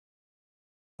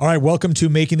All right, welcome to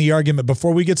Making the Argument.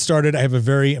 Before we get started, I have a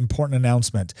very important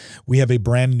announcement. We have a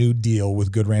brand new deal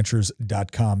with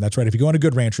GoodRanchers.com. That's right. If you go on to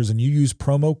Good Ranchers and you use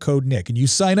promo code Nick and you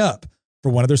sign up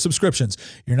for one of their subscriptions,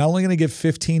 you're not only going to get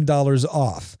 $15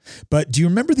 off, but do you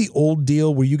remember the old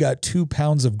deal where you got 2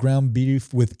 pounds of ground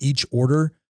beef with each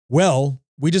order? Well,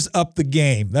 we just upped the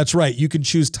game. That's right. You can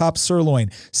choose top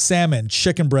sirloin, salmon,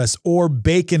 chicken breast, or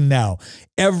bacon now.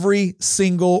 Every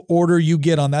single order you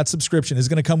get on that subscription is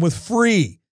going to come with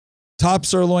free top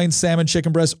sirloin, salmon,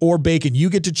 chicken breast, or bacon.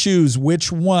 You get to choose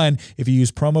which one if you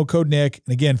use promo code Nick.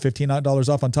 And again, $15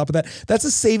 off on top of that. That's a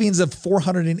savings of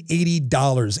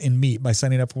 $480 in meat by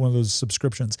signing up for one of those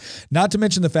subscriptions. Not to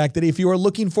mention the fact that if you are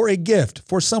looking for a gift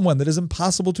for someone that is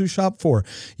impossible to shop for,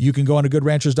 you can go on to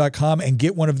GoodRanchers.com and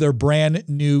get one of their brand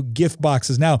new gift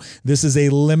boxes. Now, this is a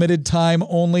limited time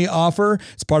only offer.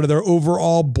 It's part of their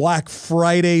overall Black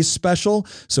Friday special.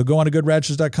 So go on to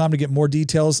GoodRanchers.com to get more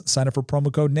details. Sign up for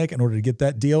promo code Nick in order to get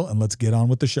that deal, and let's get on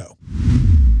with the show.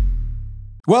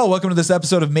 Well, welcome to this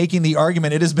episode of Making the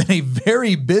Argument. It has been a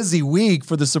very busy week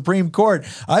for the Supreme Court.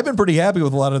 I've been pretty happy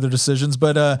with a lot of their decisions,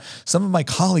 but some of my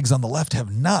colleagues on the left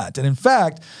have not. And in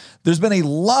fact, there's been a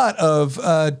lot of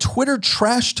Twitter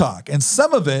trash talk, and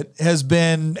some of it has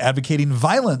been advocating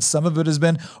violence. Some of it has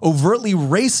been overtly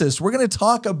racist. We're going to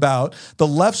talk about the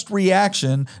left's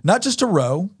reaction, not just to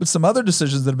Roe, but some other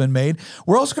decisions that have been made.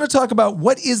 We're also going to talk about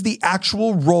what is the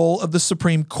actual role of the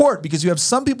Supreme Court, because you have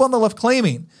some people on the left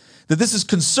claiming that this is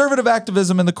conservative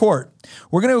activism in the court.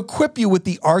 We're going to equip you with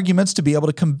the arguments to be able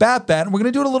to combat that, and we're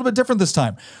going to do it a little bit different this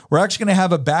time. We're actually going to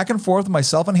have a back and forth with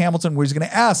myself and Hamilton where he's going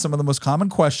to ask some of the most common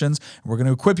questions, and we're going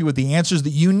to equip you with the answers that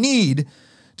you need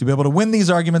to be able to win these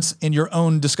arguments in your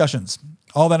own discussions.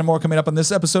 All that and more coming up on this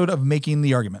episode of Making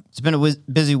the Argument. It's been a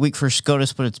busy week for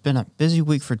SCOTUS, but it's been a busy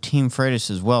week for Team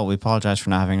Freitas as well. We apologize for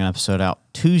not having an episode out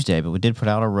Tuesday, but we did put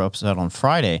out a Roe episode on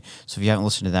Friday. So if you haven't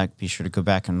listened to that, be sure to go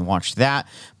back and watch that.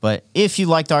 But if you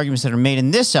like the arguments that are made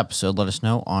in this episode, let us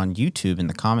know on YouTube in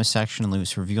the comments section and leave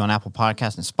us a review on Apple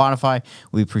Podcasts and Spotify.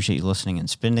 We appreciate you listening and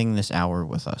spending this hour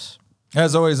with us.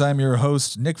 As always, I'm your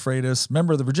host, Nick Freitas,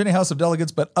 member of the Virginia House of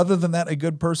Delegates, but other than that, a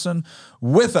good person.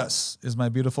 With us is my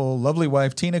beautiful, lovely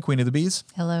wife, Tina, Queen of the Bees.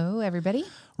 Hello, everybody.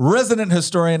 Resident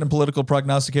historian and political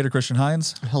prognosticator, Christian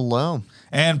Hines. Hello.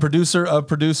 And producer of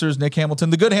producers, Nick Hamilton,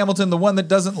 the good Hamilton, the one that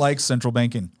doesn't like central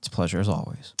banking. It's a pleasure as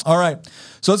always. All right,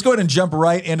 so let's go ahead and jump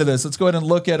right into this. Let's go ahead and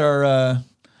look at our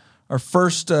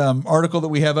first article that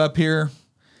we have up here.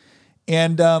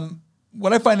 And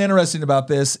what I find interesting about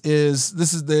this is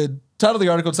the title of the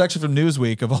article. It's actually from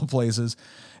Newsweek, of all places.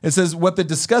 It says, what the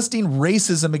disgusting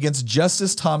racism against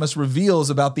Justice Thomas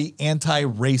reveals about the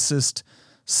anti-racist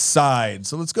side.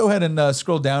 So let's go ahead and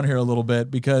scroll down here a little bit,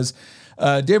 because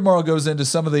Dave Morrow goes into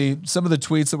some of the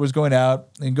tweets that was going out,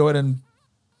 and go ahead and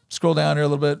scroll down here a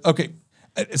little bit. Okay.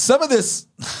 Some of this,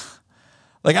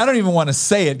 like, I don't even want to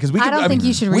say it, because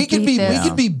we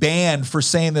could be banned for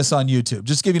saying this on YouTube.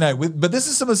 Just give you an idea. But this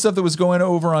is some of the stuff that was going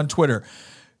over on Twitter.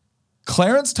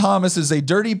 Clarence Thomas is a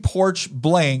dirty porch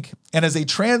blank, and as a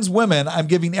trans woman, I'm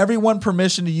giving everyone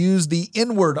permission to use the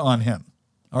N-word on him.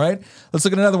 All right, let's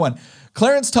look at another one.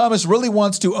 Clarence Thomas really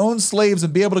wants to own slaves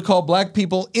and be able to call black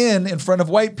people in front of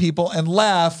white people and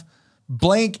laugh,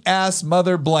 blank ass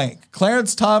mother blank.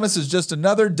 Clarence Thomas is just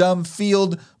another dumb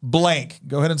field blank.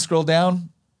 Go ahead and scroll down.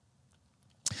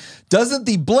 Doesn't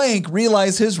the blank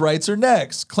realize his rights are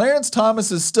next? Clarence Thomas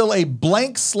is still a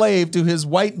blank slave to his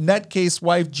white nutcase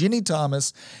wife, Ginny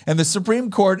Thomas, and the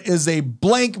Supreme Court is a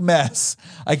blank mess.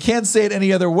 I can't say it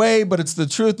any other way, but it's the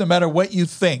truth no matter what you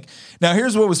think. Now,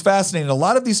 here's what was fascinating. A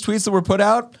lot of these tweets that were put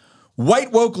out,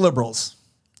 white woke liberals.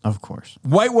 Of course.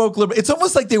 White woke liberals. It's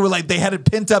almost like they had it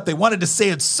pent up. They wanted to say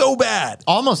it so bad.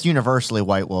 Almost universally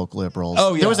white woke liberals.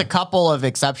 Oh, yeah. There was a couple of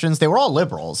exceptions. They were all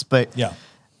liberals, but yeah.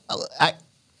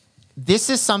 This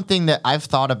is something that I've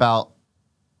thought about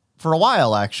for a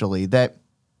while, actually, that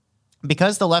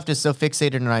because the left is so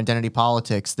fixated on identity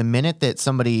politics, the minute that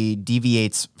somebody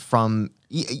deviates from...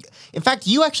 In fact,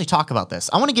 you actually talk about this.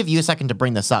 I want to give you a second to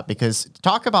bring this up, because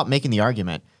talk about making the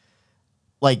argument.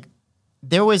 Like,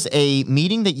 there was a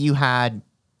meeting that you had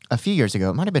a few years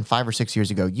ago. It might have been 5 or 6 years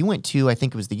ago. You went to, I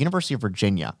think it was the University of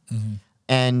Virginia. Mm-hmm.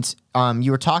 And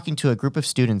you were talking to a group of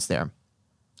students there.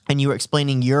 And you were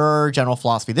explaining your general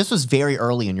philosophy. This was very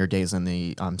early in your days in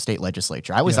the state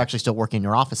legislature. I was actually still working in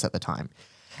your office at the time.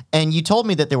 And you told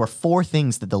me that there were 4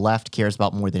 things that the left cares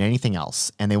about more than anything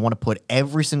else. And they want to put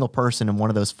every single person in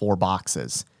one of those 4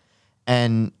 boxes.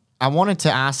 And I wanted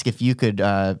to ask if you could,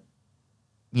 tell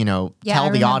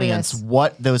the audience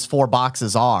what those 4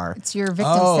 boxes are. It's your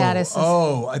victim status.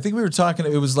 I think we were talking,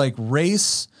 it was like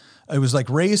race, it was like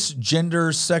race,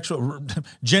 gender, sexual,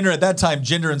 gender at that time,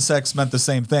 gender and sex meant the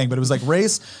same thing, but it was like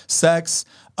race, sex,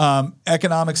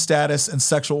 economic status, and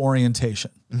sexual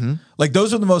orientation. Like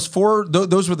those are the most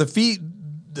those were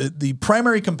the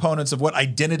primary components of what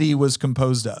identity was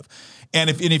composed of. And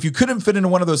if you couldn't fit into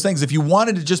one of those things, if you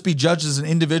wanted to just be judged as an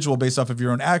individual based off of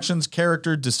your own actions,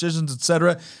 character, decisions,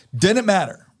 etc., didn't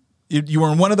matter. You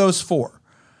were in one of those four.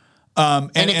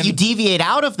 And if you deviate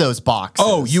out of those boxes,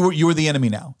 oh, you were the enemy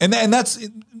now, and that's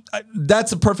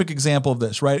a perfect example of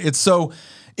this, right? It's so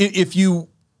if you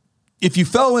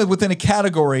fell within a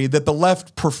category that the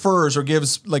left prefers or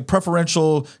gives like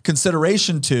preferential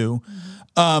consideration to,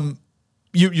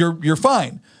 you're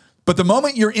fine. But the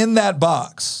moment you're in that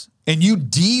box and you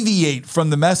deviate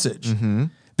from the message,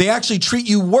 they actually treat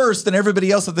you worse than everybody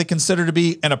else that they consider to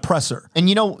be an oppressor. And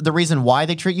you know the reason why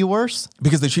they treat you worse?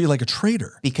 Because they treat you like a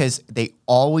traitor. Because they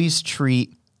always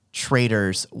treat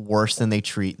traitors worse than they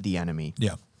treat the enemy.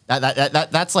 Yeah.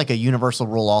 That's like a universal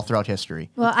rule all throughout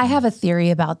history. Well, I have a theory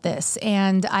about this,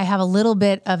 and I have a little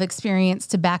bit of experience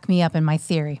to back me up in my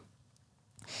theory.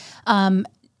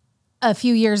 A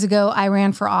few years ago, I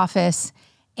ran for office,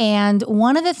 and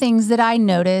one of the things that I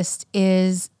noticed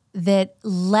is that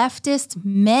leftist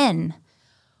men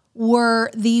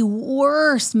were the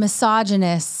worst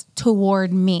misogynists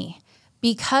toward me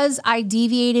because I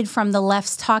deviated from the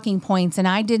left's talking points and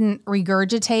I didn't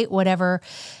regurgitate whatever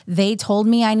they told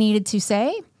me I needed to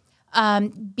say.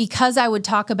 Because I would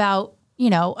talk about,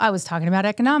 I was talking about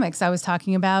economics. I was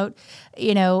talking about,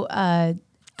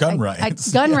 gun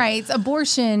rights, gun rights,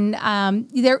 abortion.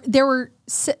 There were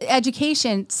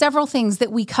education, several things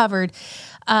that we covered.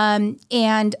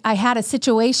 And I had a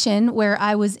situation where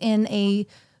I was in a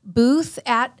booth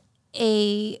at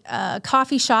a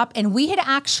coffee shop, and we had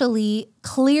actually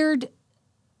cleared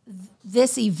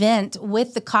this event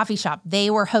with the coffee shop. They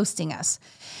were hosting us.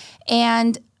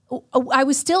 And I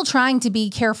was still trying to be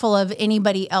careful of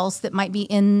anybody else that might be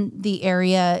in the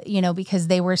area, because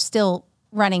they were still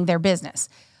running their business.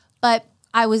 But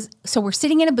so we're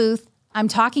sitting in a booth. I'm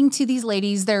talking to these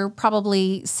ladies. They're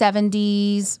probably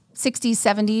 70s, 60s,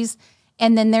 70s.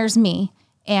 And then there's me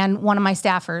and one of my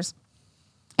staffers.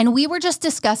 And we were just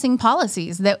discussing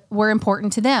policies that were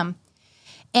important to them.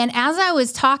 And as I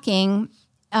was talking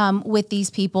with these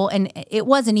people, and it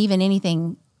wasn't even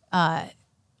anything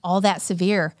all that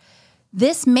severe,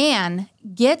 this man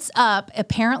gets up.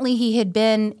 Apparently he had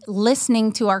been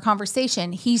listening to our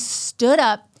conversation. He stood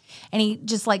up and he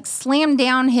just like slammed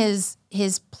down his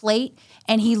plate,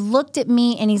 and he looked at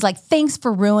me and he's like, "Thanks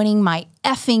for ruining my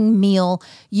effing meal,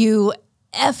 you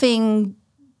effing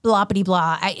bloppity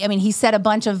blah." I mean, he said a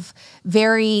bunch of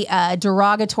very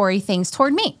derogatory things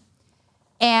toward me.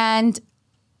 And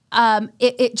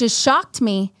it just shocked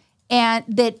me, and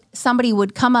that somebody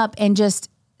would come up and just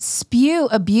spew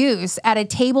abuse at a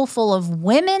table full of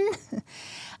women,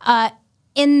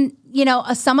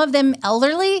 some of them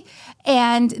elderly,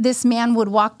 and this man would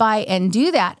walk by and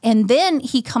do that. And then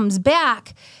he comes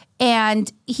back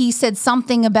and he said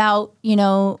something about,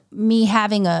 me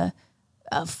having a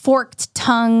forked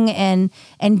tongue and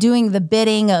doing the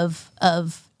bidding of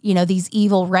these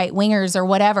evil right wingers or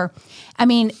whatever. I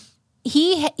mean,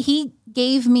 he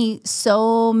gave me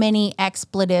so many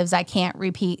expletives, I can't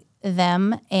repeat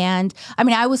them. And I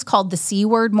mean, I was called the C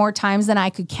word more times than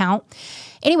I could count.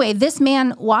 Anyway, this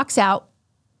man walks out,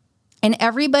 and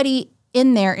everybody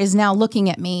in there is now looking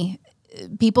at me.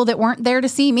 People that weren't there to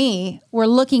see me were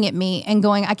looking at me and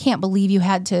going, "I can't believe you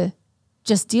had to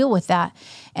just deal with that."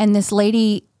 And this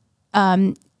lady,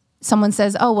 someone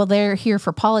says, "Oh, well, they're here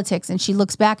for politics." And she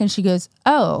looks back and she goes,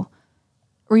 "Oh,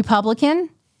 Republican?"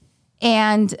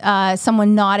 And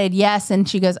someone nodded yes. And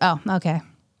she goes, "Oh, okay."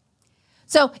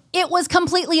 So it was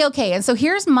completely okay. And so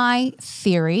here's my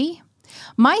theory.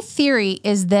 My theory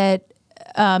is that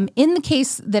in the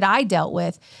case that I dealt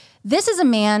with, this is a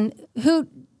man who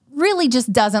really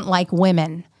just doesn't like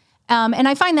women. And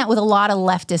I find that with a lot of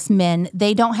leftist men.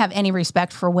 They don't have any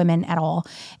respect for women at all.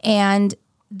 And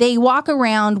they walk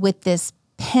around with this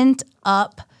pent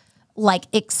up, like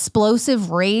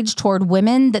explosive rage toward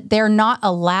women that they're not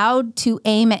allowed to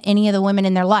aim at any of the women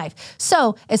in their life.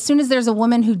 So as soon as there's a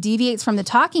woman who deviates from the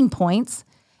talking points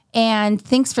and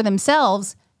thinks for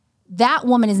themselves, that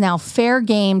woman is now fair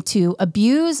game to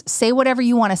abuse, say whatever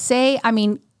you want to say. I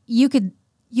mean, you could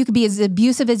be as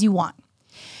abusive as you want.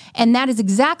 And that is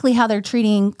exactly how they're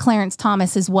treating Clarence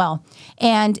Thomas as well.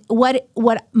 And what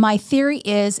my theory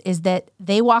is that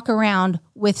they walk around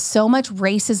with so much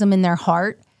racism in their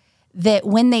heart that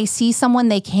when they see someone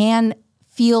they can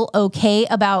feel okay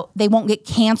about, they won't get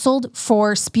canceled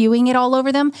for spewing it all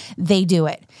over them, they do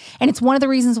it. And it's one of the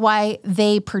reasons why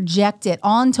they project it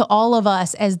onto all of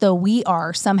us as though we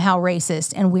are somehow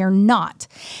racist, and we're not.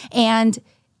 And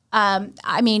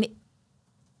I mean,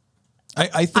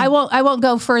 I think I won't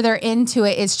go further into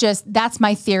it. It's just, that's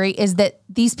my theory, is that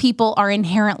these people are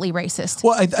inherently racist.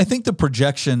 Well, I think the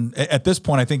projection at this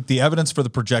point, I think the evidence for the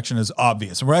projection is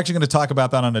obvious, and we're actually going to talk about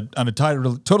that on a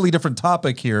totally different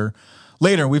topic here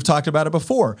later. We've talked about it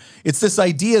before. It's this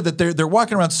idea that they're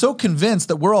walking around so convinced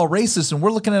that we're all racist, and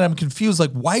we're looking at them confused,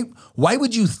 like why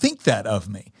would you think that of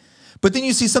me? But then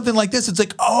you see something like this, it's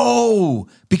like, oh,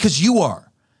 because you are.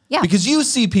 Yeah. Because you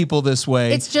see people this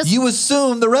way, It's just- you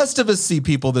assume the rest of us see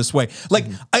people this way. Like,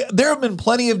 there have been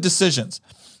plenty of decisions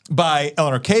by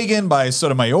Eleanor Kagan, by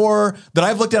Sotomayor, that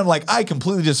I've looked at and like, I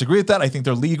completely disagree with that. I think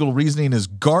their legal reasoning is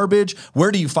garbage.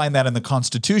 Where do you find that in the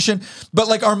Constitution? But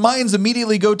like, our minds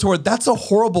immediately go toward, that's a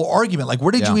horrible argument. Like,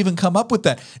 where did you even come up with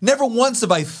that? Never once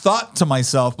have I thought to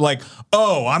myself, like,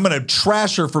 oh, I'm going to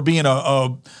trash her for being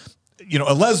a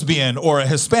lesbian or a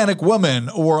Hispanic woman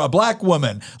or a black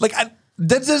woman. Like,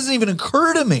 that doesn't even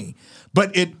occur to me.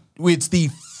 But it's the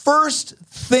first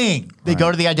thing. They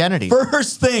go to the identity.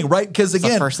 First thing, right? Because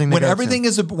again, first thing they when go everything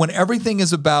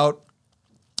is about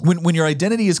when your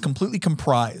identity is completely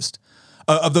comprised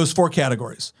of those four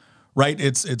categories, right?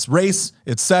 It's race,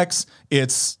 it's sex,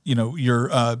 it's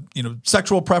your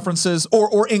sexual preferences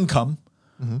or income,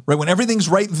 right? When everything's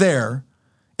right there,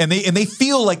 and they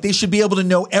feel like they should be able to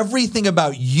know everything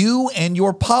about you and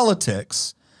your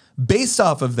politics based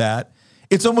off of that.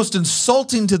 It's almost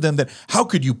insulting to them that how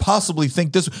could you possibly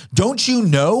think this? Don't you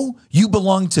know you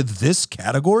belong to this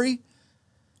category?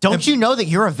 Don't you know that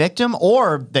you're a victim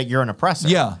or that you're an oppressor?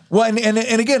 Yeah. Well, and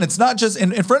again, it's not just,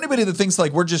 and for anybody that thinks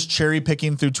like we're just cherry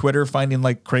picking through Twitter, finding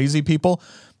like crazy people.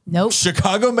 Nope.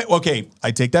 Okay,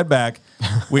 I take that back.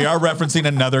 We are referencing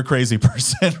another crazy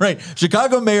person, right?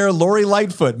 Chicago Mayor Lori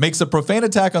Lightfoot makes a profane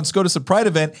attack on SCOTUS at Pride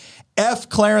event, F.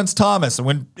 Clarence Thomas. And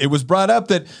when it was brought up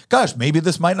that, gosh, maybe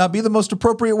this might not be the most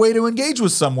appropriate way to engage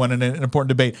with someone in an important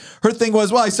debate, her thing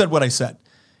was, well, I said what I said.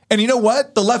 And you know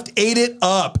what? The left ate it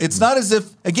up. It's not as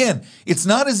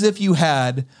if you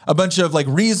had a bunch of like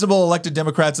reasonable elected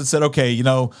Democrats that said, okay,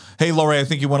 hey, Lori, I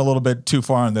think you went a little bit too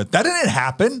far on that. That didn't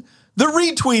happen. They're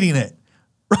retweeting it,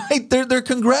 right? They're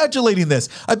congratulating this.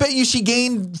 I bet you she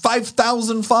gained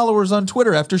 5,000 followers on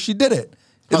Twitter after she did it.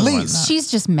 At least.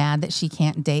 She's just mad that she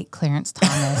can't date Clarence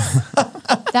Thomas.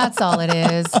 That's all it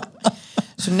is.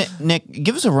 So Nick,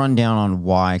 give us a rundown on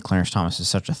why Clarence Thomas is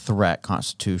such a threat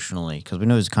constitutionally, because we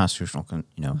know he's a constitutional,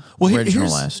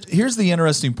 originalist. Here's the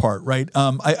interesting part, right?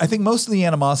 I think most of the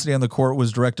animosity on the court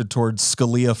was directed towards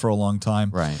Scalia for a long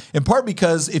time, right? In part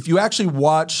because if you actually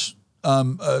watch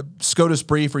a SCOTUS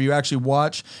brief, or you actually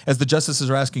watch as the justices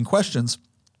are asking questions,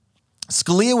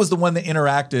 Scalia was the one that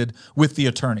interacted with the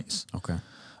attorneys. Okay.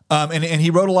 And he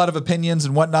wrote a lot of opinions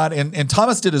and whatnot, and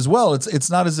Thomas did as well.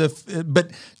 It's not as if, but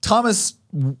Thomas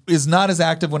is not as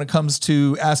active when it comes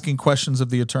to asking questions of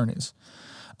the attorneys.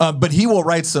 But he will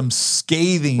write some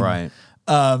scathing, right.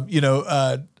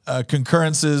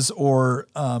 Concurrences or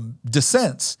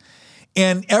dissents.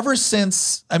 And ever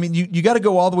since, I mean, you got to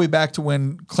go all the way back to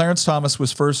when Clarence Thomas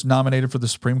was first nominated for the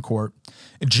Supreme Court.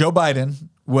 And Joe Biden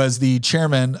was the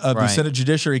chairman of the Senate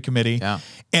Judiciary Committee. Yeah.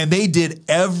 And they did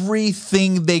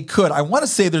everything they could. I want to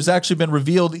say there's actually been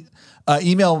revealed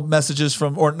email messages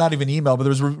from, or not even email, but there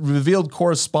was revealed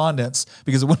correspondence,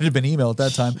 because it wouldn't have been email at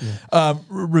that time,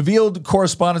 revealed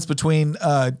correspondence between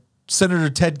Senator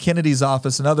Ted Kennedy's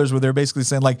office and others, where they're basically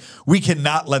saying, like, we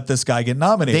cannot let this guy get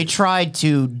nominated. They tried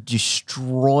to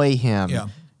destroy him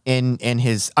in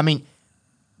his, I mean,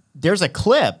 there's a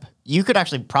clip, you could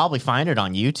actually probably find it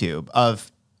on YouTube, of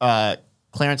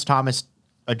Clarence Thomas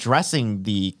addressing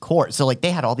the court. So like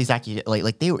they had all these accusations,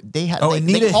 they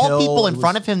called people in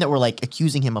front of him that were like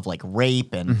accusing him of like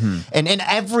rape and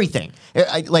everything.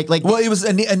 Well, it was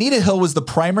Anita Hill was the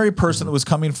primary person that was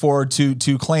coming forward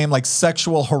to claim like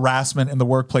sexual harassment in the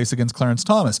workplace against Clarence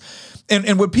Thomas.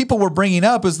 And what people were bringing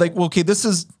up is like, well, this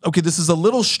is a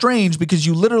little strange, because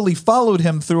you literally followed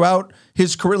him throughout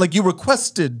his career. Like, you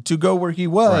requested to go where he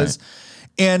was. Right.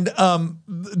 And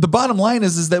the bottom line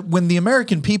is that when the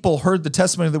American people heard the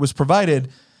testimony that was provided,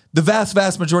 the vast,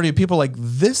 vast majority of people were like,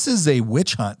 this is a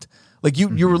witch hunt. Like, you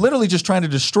were literally just trying to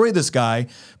destroy this guy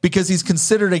because he's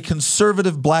considered a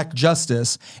conservative black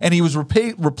justice, and he was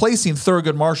replacing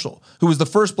Thurgood Marshall, who was the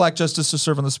first black justice to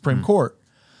serve on the Supreme Court.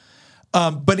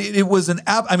 But it was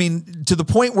to the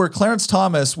point where Clarence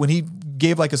Thomas, when he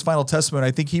gave like his final testimony,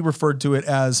 I think he referred to it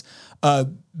as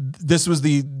this was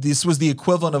the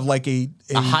equivalent of like a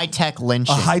high-tech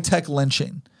lynching. A high-tech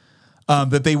lynching.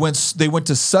 That they went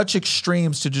to such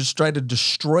extremes to just try to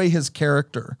destroy his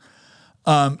character.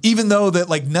 Even though that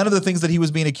like none of the things that he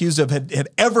was being accused of had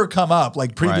ever come up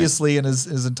like previously in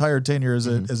his entire tenure as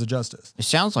a justice. It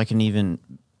sounds like an even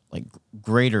like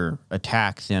greater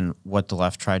attack than what the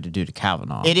left tried to do to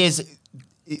Kavanaugh. It is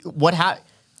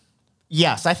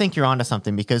Yes, I think you're onto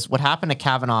something, because what happened to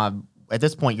Kavanaugh at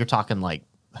this point, you're talking like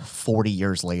 40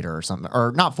 years later or something,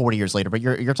 or not 40 years later, but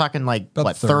you're talking like About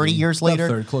what 30 years later?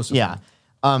 30, close to yeah.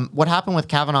 What happened with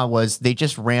Kavanaugh was they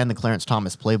just ran the Clarence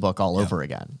Thomas playbook all over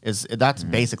again. That's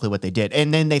basically what they did,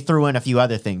 and then they threw in a few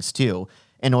other things too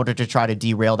in order to try to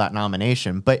derail that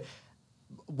nomination. But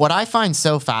what I find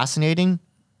so fascinating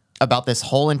about this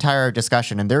whole entire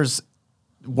discussion, and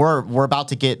we're about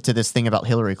to get to this thing about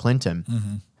Hillary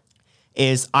Clinton,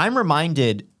 is I'm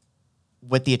reminded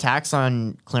with the attacks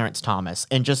on Clarence Thomas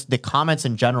and just the comments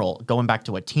in general, going back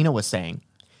to what Tina was saying,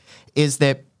 is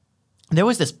that there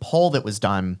was this poll that was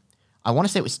done, I want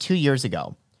to say it was 2 years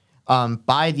ago,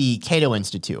 by the Cato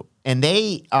Institute. And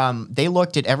they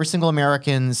looked at every single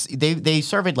Americans, they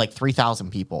surveyed like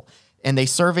 3,000 people, and they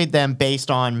surveyed them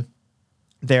based on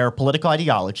their political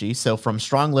ideology, so from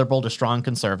strong liberal to strong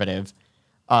conservative.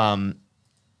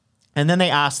 And then they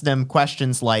asked them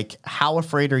questions like, how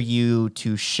afraid are you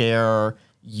to share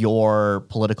your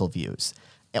political views?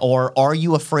 Or are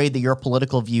you afraid that your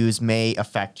political views may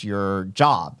affect your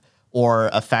job or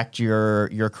affect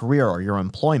your career or your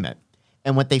employment?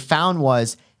 And what they found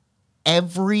was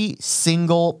every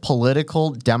single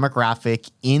political demographic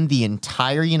in the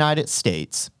entire United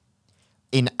States,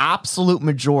 in absolute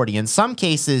majority, in some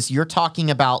cases, you're talking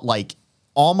about like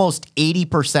almost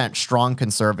 80% strong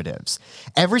conservatives.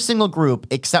 Every single group,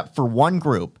 except for one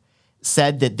group,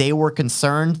 said that they were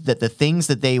concerned that the things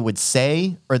that they would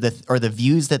say or the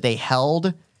views that they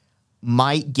held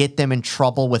might get them in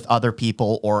trouble with other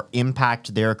people or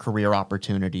impact their career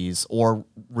opportunities or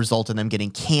result in them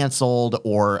getting canceled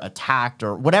or attacked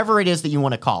or whatever it is that you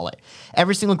want to call it.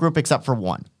 Every single group except for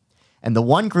one. And the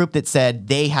one group that said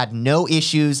they had no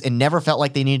issues and never felt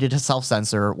like they needed to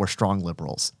self-censor were strong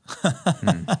liberals.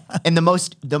 And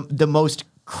the most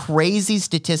crazy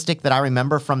statistic that I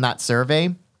remember from that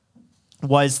survey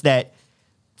was that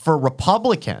for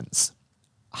Republicans,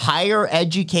 higher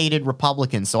educated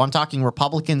Republicans, so I'm talking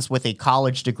Republicans with a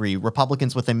college degree,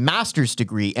 Republicans with a master's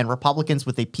degree, and Republicans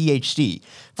with a PhD.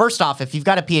 First off, if you've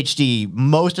got a PhD,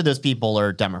 most of those people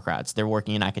are Democrats. They're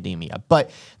working in academia.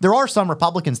 But there are some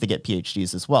Republicans that get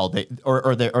PhDs as well,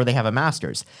 or they have a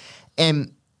master's.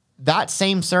 And that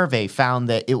same survey found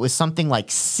that it was something like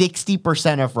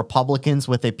 60% of Republicans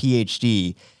with a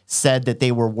PhD said that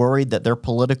they were worried that their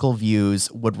political views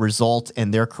would result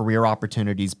in their career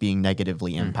opportunities being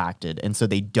negatively impacted, and so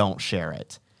they don't share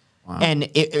it. Wow. And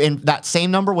that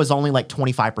same number was only like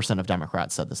 25% of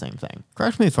Democrats said the same thing.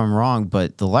 Correct me if I'm wrong,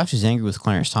 but the left is angry with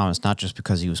Clarence Thomas not just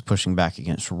because he was pushing back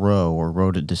against Roe or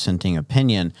wrote a dissenting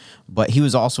opinion, but he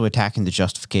was also attacking the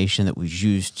justification that was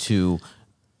used to,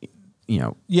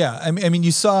 Yeah, I mean,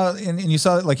 you saw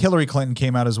like Hillary Clinton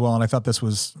came out as well, and I thought this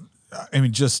was,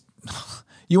 just.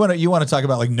 You want to talk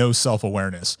about like no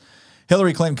self-awareness.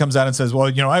 Hillary Clinton comes out and says, well,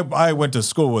 I went to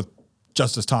school with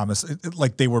Justice Thomas,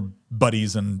 like they were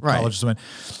buddies in college.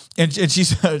 And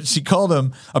she called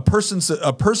him a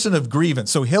person of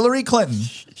grievance. So Hillary Clinton,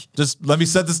 just let me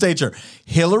set the stage here.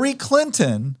 Hillary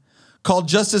Clinton called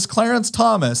Justice Clarence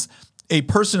Thomas a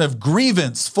person of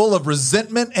grievance, full of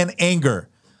resentment and anger.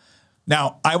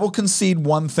 Now, I will concede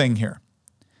one thing here.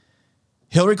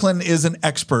 Hillary Clinton is an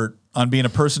expert on being a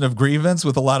person of grievance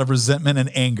with a lot of resentment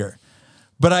and anger.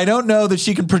 But I don't know that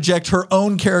she can project her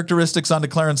own characteristics onto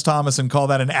Clarence Thomas and call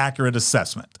that an accurate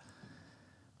assessment.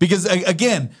 Because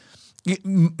again,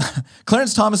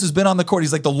 Clarence Thomas has been on the court.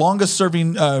 He's like the longest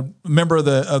serving member of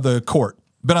the court.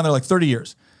 Been on there like 30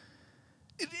 years.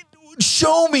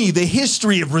 Show me the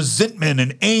history of resentment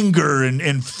and anger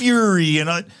and fury.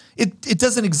 And it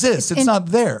doesn't exist. It's not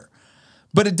there.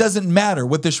 But it doesn't matter.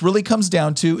 What this really comes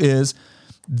down to is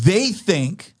they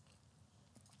think,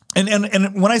 and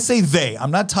when I say they,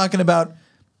 I'm not talking about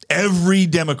every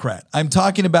Democrat. I'm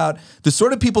talking about the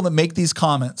sort of people that make these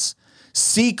comments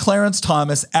see Clarence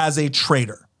Thomas as a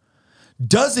traitor.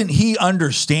 Doesn't he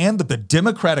understand that the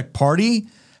Democratic Party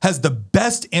has the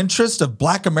best interest of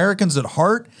Black Americans at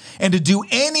heart, and to do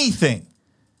anything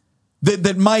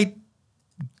that might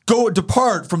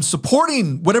depart from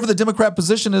supporting whatever the Democrat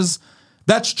position is,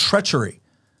 that's treachery.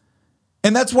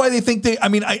 And that's why they think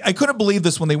I couldn't believe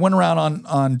this when they went around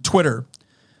on Twitter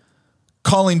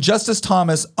calling Justice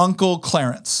Thomas Uncle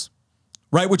Clarence,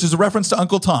 right? Which is a reference to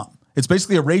Uncle Tom. It's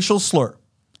basically a racial slur.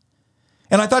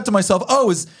 And I thought to myself, oh,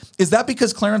 is that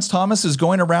because Clarence Thomas is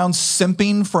going around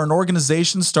simping for an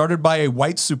organization started by a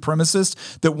white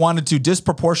supremacist that wanted to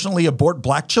disproportionately abort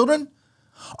black children?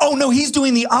 Oh, no, he's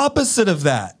doing the opposite of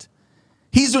that.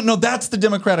 That's the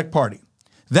Democratic Party.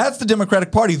 That's the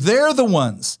Democratic Party. They're the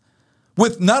ones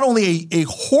with not only a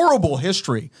horrible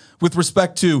history with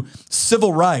respect to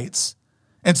civil rights,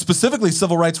 and specifically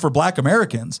civil rights for black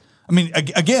Americans. I mean,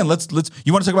 again, let's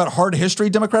you want to talk about hard history,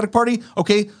 Democratic Party?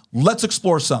 Okay, let's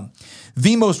explore some.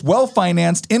 The most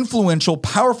well-financed, influential,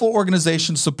 powerful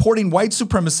organization supporting white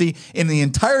supremacy in the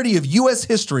entirety of U.S.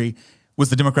 history was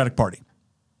the Democratic Party.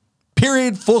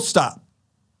 Period, full stop.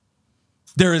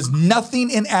 There is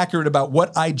nothing inaccurate about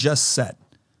what I just said.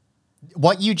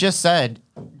 What you just said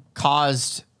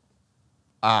caused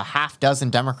a half dozen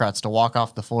Democrats to walk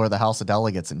off the floor of the House of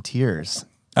Delegates in tears.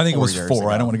 I think it was 4 years 4. ago.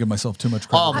 I don't want to give myself too much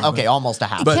credit. Okay, almost a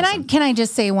half. But- Can I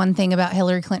just say one thing about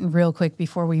Hillary Clinton real quick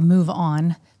before we move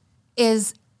on?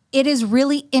 It is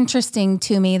really interesting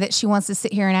to me that she wants to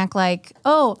sit here and act like,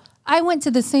 oh, I went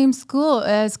to the same school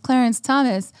as Clarence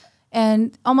Thomas.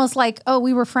 And almost like, oh,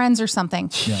 we were friends or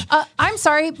something. Yeah. I'm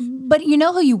sorry, but you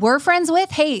know who you were friends with?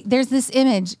 Hey, there's this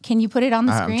image. Can you put it on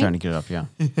the screen? I'm trying to get it up, yeah.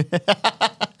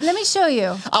 Let me show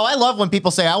you. Oh, I love when people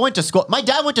say, I went to school. My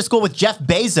dad went to school with Jeff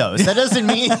Bezos. That doesn't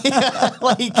mean,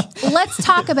 like... Let's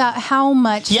talk about how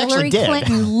much He actually Hillary did.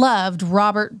 Clinton loved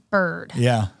Robert Byrd.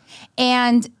 Yeah.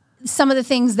 And some of the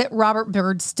things that Robert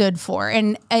Byrd stood for.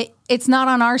 And it's not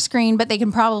on our screen, but they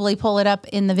can probably pull it up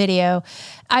in the video.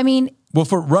 I mean... Well,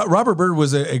 for Robert Byrd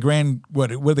was a grand,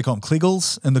 what do they call him,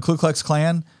 Kliegels in the Ku Klux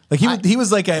Klan? Like he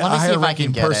was like a higher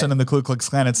ranking person in the Ku Klux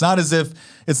Klan. It's not as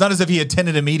if he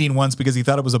attended a meeting once because he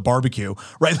thought it was a barbecue,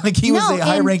 right? Like he was a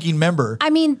high ranking member. I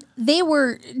mean, they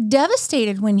were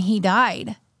devastated when he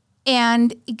died,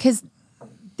 and because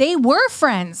they were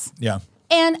friends. Yeah.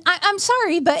 And I'm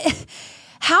sorry, but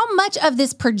how much of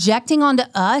this projecting onto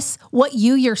us what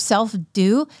you yourself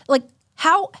do, like.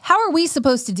 How are we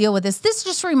supposed to deal with this? This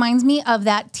just reminds me of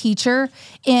that teacher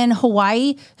in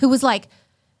Hawaii who was like,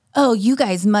 oh,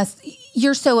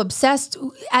 you're so obsessed,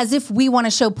 as if we want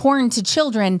to show porn to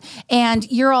children, and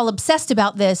you're all obsessed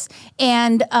about this.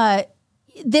 And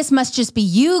this must just be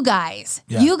you guys.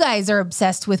 Yeah. You guys are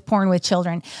obsessed with porn with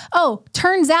children. Oh,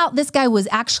 turns out this guy was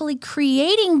actually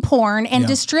creating porn and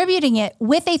distributing it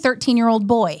with a 13-year-old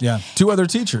boy. Yeah. 2 other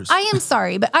teachers. I am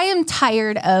sorry, but I am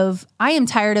tired of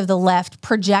the left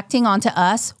projecting onto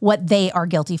us what they are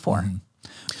guilty for. Mm-hmm.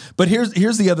 But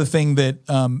here's the other thing that,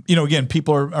 again,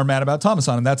 people are mad about Thomas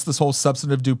on, and that's this whole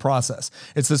substantive due process.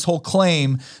 It's this whole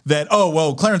claim that,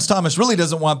 Clarence Thomas really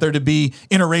doesn't want there to be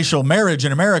interracial marriage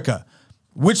in America,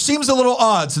 which seems a little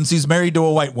odd since he's married to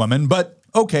a white woman, but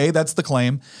okay, that's the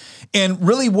claim. And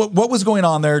really what was going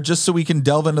on there, just so we can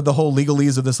delve into the whole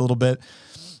legalese of this a little bit,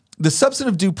 the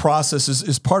substantive due process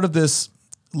is part of this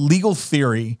legal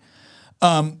theory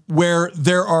where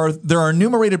there are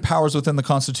enumerated powers within the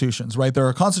constitutions, right? There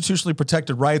are constitutionally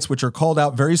protected rights, which are called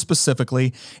out very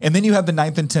specifically. And then you have the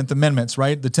 9th and 10th Amendments,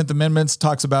 right? The 10th Amendment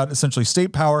talks about essentially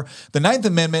state power. The 9th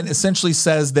Amendment essentially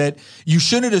says that you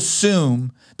shouldn't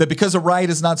assume that because a right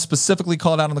is not specifically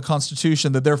called out in the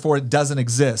Constitution, that therefore it doesn't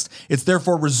exist. It's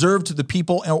therefore reserved to the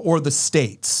people or the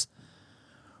states,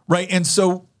 right? And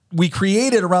so we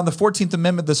created around the 14th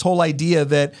Amendment this whole idea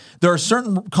that there are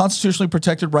certain constitutionally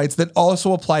protected rights that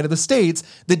also apply to the states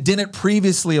that didn't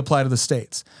previously apply to the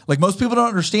states. Like most people don't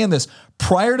understand this.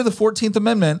 Prior to the 14th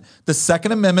Amendment, the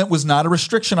Second Amendment was not a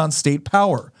restriction on state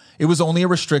power. It was only a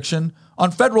restriction on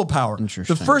federal power.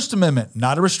 The First Amendment,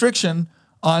 not a restriction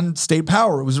on state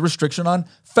power. It was a restriction on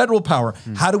federal power.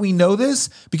 How do we know this?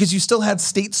 Because you still had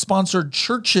state-sponsored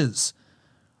churches,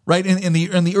 right, in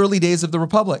the early days of the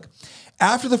Republic.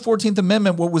 After the 14th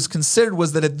Amendment, what was considered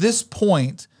was that at this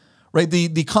point, right,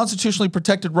 the constitutionally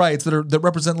protected rights that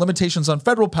represent limitations on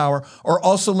federal power are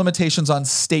also limitations on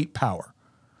state power,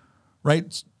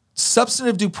 right?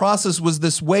 Substantive due process was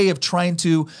this way of trying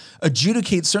to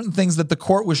adjudicate certain things that the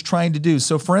court was trying to do.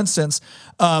 So, for instance,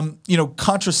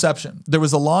 contraception. There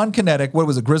was a law in Connecticut. What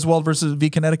was it? Griswold v.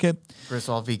 Connecticut?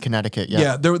 Griswold v. Connecticut,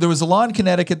 Yeah, there was a law in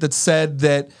Connecticut that said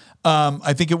that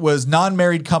I think it was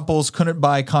non-married couples couldn't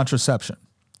buy contraception.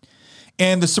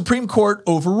 And the Supreme Court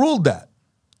overruled that.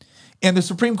 And the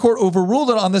Supreme Court overruled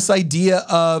it on this idea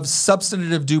of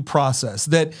substantive due process,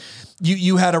 that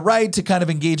you had a right to kind of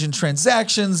engage in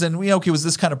transactions and was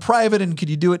this kind of private and could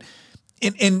you do it?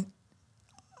 And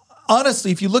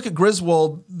honestly, if you look at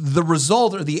Griswold, the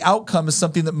result or the outcome is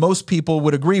something that most people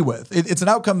would agree with. It's an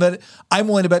outcome that I'm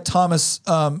willing to bet Thomas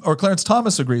or Clarence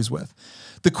Thomas agrees with.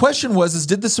 The question was,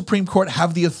 did the Supreme Court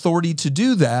have the authority to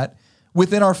do that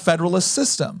within our federalist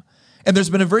system? And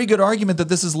there's been a very good argument that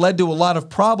this has led to a lot of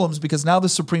problems because now the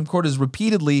Supreme Court has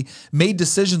repeatedly made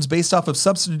decisions based off of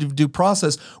substantive due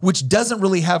process, which doesn't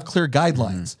really have clear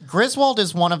guidelines. Griswold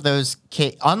is one of those,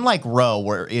 unlike Roe,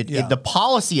 where the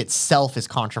policy itself is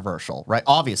controversial, right?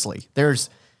 Obviously,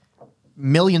 there's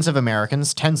millions of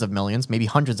Americans, tens of millions, maybe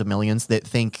hundreds of millions that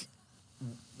think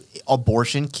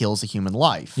abortion kills a human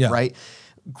life, right?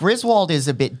 Griswold is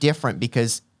a bit different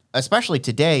because, especially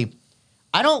today,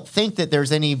 I don't think that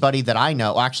there's anybody that I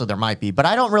know. Actually, there might be, but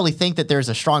I don't really think that there's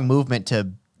a strong movement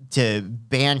to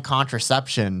ban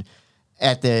contraception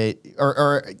at the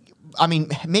or I mean,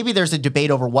 maybe there's a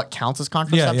debate over what counts as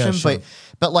contraception, sure.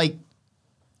 but like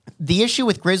the issue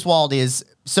with Griswold is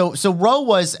so Roe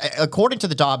was, according to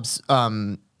the Dobbs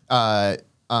ruling,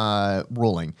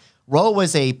 Roe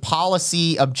was a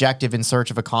policy objective in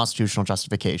search of a constitutional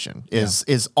justification.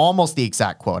 Is almost the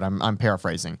exact quote. I'm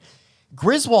paraphrasing.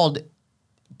 Griswold.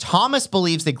 Thomas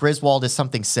believes that Griswold is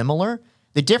something similar.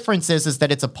 The difference is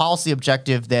that it's a policy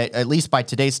objective that, at least by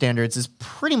today's standards, is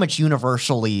pretty much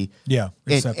universally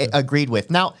agreed with.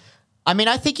 Now, I mean,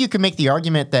 I think you could make the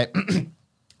argument that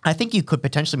I think you could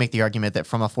potentially make the argument that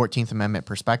from a 14th Amendment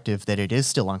perspective that it is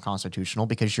still unconstitutional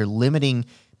because you're limiting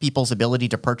people's ability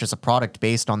to purchase a product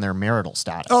based on their marital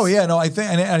status. Oh yeah, no, I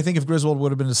think if Griswold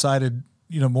would have been decided,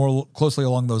 more closely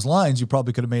along those lines, you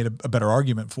probably could have made a better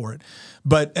argument for it.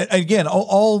 But again,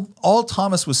 all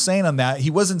Thomas was saying on that, he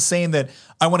wasn't saying that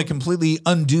I want to completely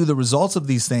undo the results of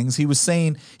these things. He was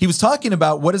talking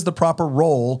about what is the proper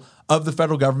role of the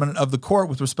federal government and of the court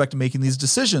with respect to making these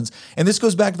decisions. And this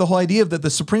goes back to the whole idea of that the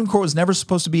Supreme Court was never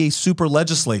supposed to be a super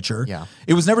legislature. Yeah.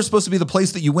 It was never supposed to be the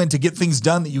place that you went to get things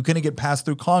done that you couldn't get passed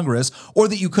through Congress or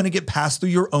that you couldn't get passed through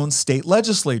your own state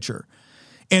legislature.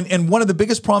 And one of the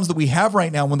biggest problems that we have right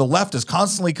now when the left is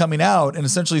constantly coming out and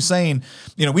essentially saying,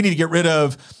 we need to get rid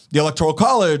of the Electoral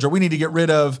College or we need to get rid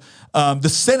of the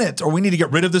Senate or we need to get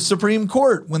rid of the Supreme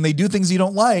Court when they do things you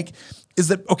don't like, is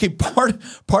that, okay,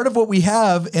 part of what we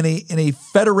have in a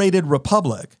federated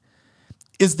republic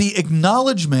is the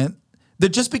acknowledgement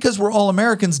that just because we're all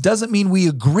Americans doesn't mean we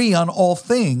agree on all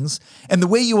things. And the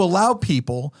way you allow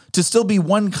people to still be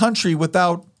one country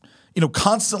without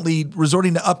constantly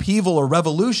resorting to upheaval or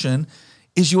revolution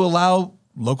is you allow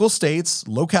local states,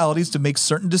 localities to make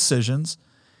certain decisions.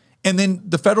 And then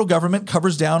the federal government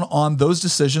covers down on those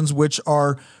decisions, which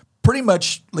are pretty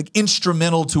much like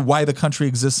instrumental to why the country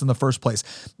exists in the first place.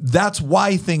 That's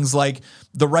why things like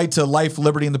the right to life,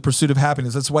 liberty, and the pursuit of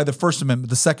happiness. That's why the First Amendment,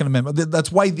 the Second Amendment,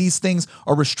 that's why these things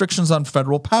are restrictions on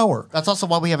federal power. That's also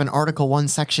why we have an Article 1,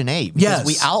 Section 8. Because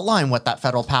we outline what that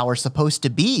federal power is supposed to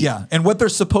be. Yeah, and what they're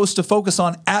supposed to focus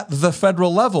on at the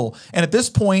federal level. And at this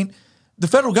point, the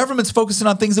federal government's focusing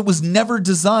on things that was never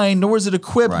designed, nor is it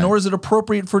equipped, nor is it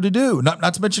appropriate for to do,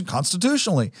 not to mention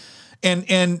constitutionally.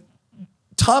 And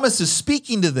Thomas is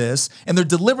speaking to this, and they're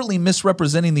deliberately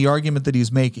misrepresenting the argument that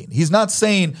he's making. He's not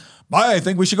saying, I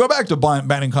think we should go back to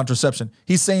banning contraception.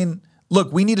 He's saying,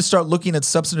 look, we need to start looking at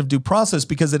substantive due process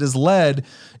because it has led,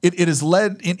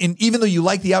 even though you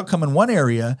like the outcome in one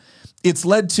area, it's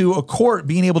led to a court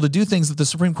being able to do things that the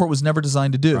Supreme Court was never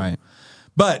designed to do. Right.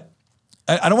 But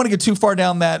I don't want to get too far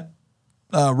down that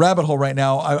rabbit hole right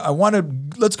now.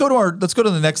 Let's go to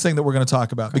the next thing that we're going to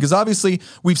talk about, because obviously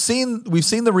we've seen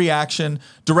the reaction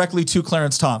directly to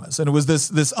Clarence Thomas, and it was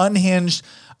this unhinged,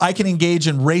 I can engage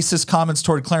in racist comments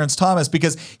toward Clarence Thomas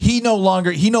because he no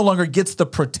longer gets the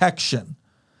protection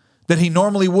that he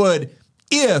normally would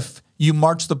if you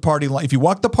march the party line, if you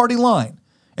walk the party line.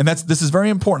 And this is very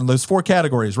important. Those 4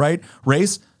 categories, right?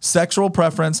 Race, sexual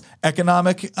preference,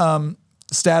 economic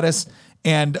status,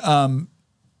 and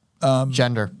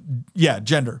gender. Yeah,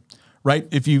 gender. Right?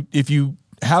 If you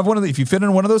fit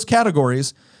in one of those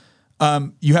categories,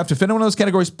 you have to fit in one of those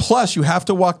categories. Plus, you have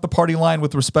to walk the party line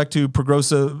with respect to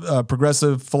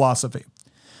progressive philosophy.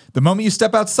 The moment you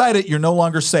step outside it, you're no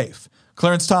longer safe.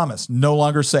 Clarence Thomas, no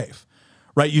longer safe.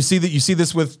 Right? You see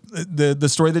this with the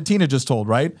story that Tina just told.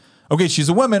 Right? Okay, she's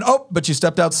a woman. Oh, but she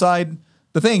stepped outside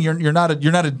the thing. You're not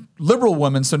a liberal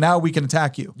woman, so now we can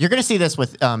attack you. You're going to see this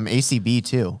with ACB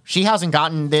too. She hasn't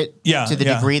gotten it to the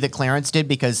degree that Clarence did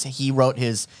because he wrote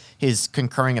his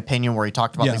concurring opinion where he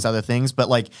talked about these other things. But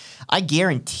like, I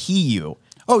guarantee you,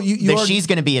 she's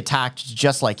going to be attacked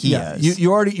just like he is.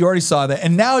 You already saw that,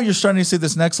 and now you're starting to see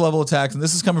this next level attack, and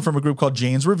this is coming from a group called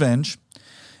Jane's Revenge.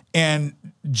 And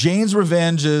Jane's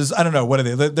Revenge is, I don't know, what are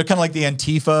they? They're kind of like the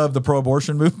Antifa of the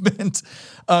pro-abortion movement.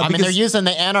 I mean, they're using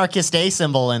the anarchist A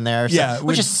symbol in there,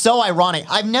 which is so ironic.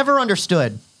 I've never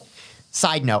understood,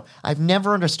 side note, I've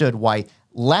never understood why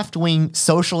left-wing,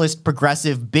 socialist,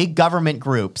 progressive, big government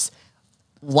groups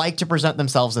like to present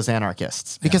themselves as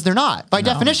anarchists. Because they're not. By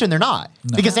definition, they're not.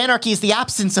 No. Because anarchy is the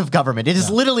absence of government. It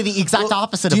is literally the exact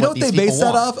opposite of what these people want. Do you know what they base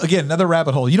that off? Again, another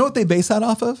rabbit hole. You know what they base that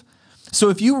off of? So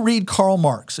if you read Karl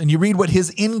Marx and you read what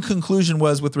his end conclusion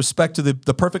was with respect to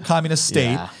the perfect communist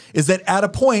state, is that at a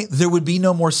point there would be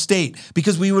no more state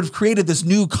because we would have created this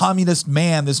new communist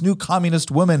man, this new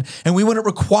communist woman, and we wouldn't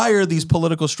require these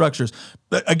political structures.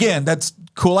 But again, that's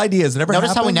cool ideas. It never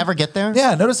Notice happened. How we never get there?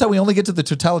 Yeah, notice how we only get to the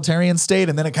totalitarian state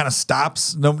and then it kind of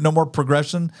stops. No more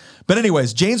progression. But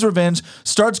anyways, Jane's Revenge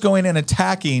starts going and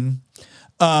attacking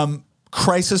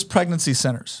crisis pregnancy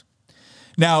centers.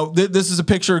 Now, this is a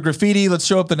picture of graffiti. Let's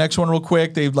show up the next one real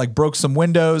quick. They've like broke some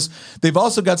windows. They've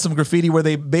also got some graffiti where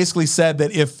they basically said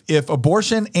that if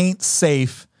abortion ain't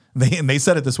safe, they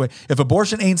said it this way, if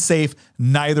abortion ain't safe,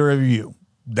 neither are you.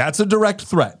 That's a direct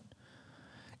threat.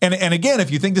 And again,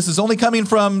 if you think this is only coming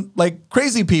from like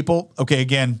crazy people, okay,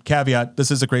 again, caveat,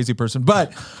 this is a crazy person,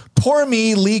 but poor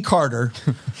me, Lee Carter,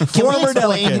 former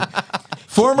delegate.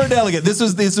 This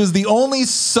was the only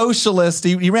socialist.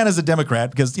 He ran as a Democrat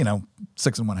because,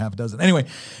 6 1/2 anyway,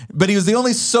 but he was the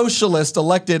only socialist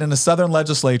elected in the Southern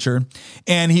legislature,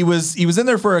 and he was in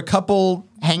there for a couple.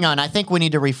 Hang on, I think we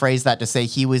need to rephrase that to say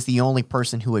he was the only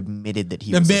person who admitted that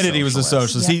he was a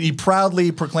socialist. Yeah. He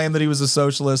proudly proclaimed that he was a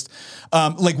socialist.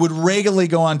 Would regularly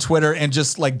go on Twitter and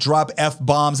just like drop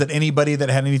F-bombs at anybody that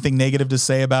had anything negative to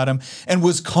say about him, and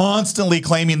was constantly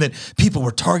claiming that people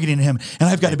were targeting him, and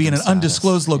I've got to be in an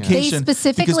undisclosed location. They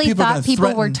specifically thought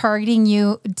people were targeting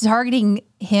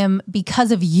him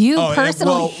because of you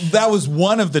personally. Well, that was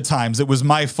one of the times. It was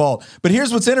my fault. But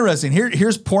here's what's interesting.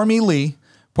 Here's poor me Lee.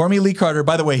 Poor me, Lee Carter.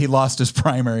 By the way, he lost his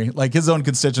primary. Like his own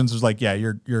constituents was like, "Yeah,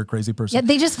 you're a crazy person." Yeah,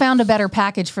 they just found a better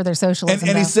package for their socialism.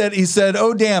 And he said,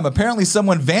 "Oh damn! Apparently,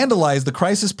 someone vandalized the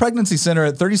crisis pregnancy center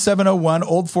at 3701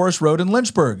 Old Forest Road in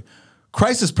Lynchburg.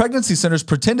 Crisis pregnancy centers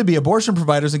pretend to be abortion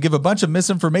providers and give a bunch of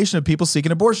misinformation to people seeking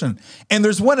abortion. And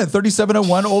there's one at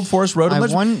 3701 Old Forest Road in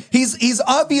Lynchburg. He's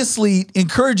obviously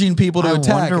encouraging people to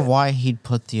attack. I wonder why he'd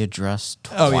put the address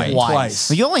twice. Oh, yeah, twice.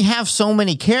 But you only have so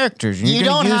many characters. You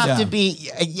don't have to be.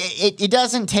 It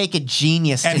doesn't take a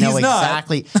genius to know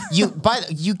exactly.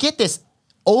 You get this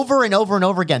over and over and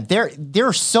over again. There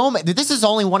are so many. This is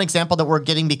only one example that we're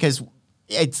getting because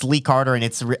it's Lee Carter, and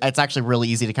it's actually really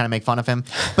easy to kind of make fun of him.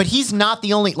 But he's not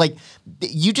the only,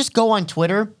 you just go on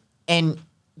Twitter and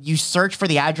you search for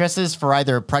the addresses for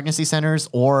either pregnancy centers,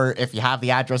 or if you have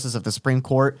the addresses of the Supreme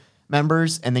Court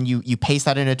members, and then you paste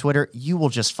that into Twitter, you will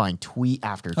just find tweet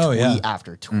after tweet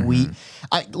after tweet.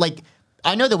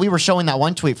 I know that we were showing that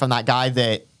one tweet from that guy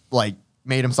that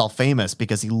made himself famous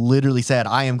because he literally said,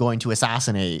 "I am going to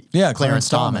assassinate Clarence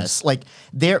Thomas."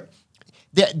 There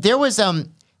was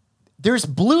there's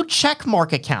blue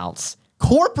checkmark accounts,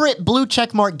 corporate blue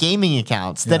checkmark gaming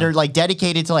accounts that are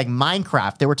dedicated to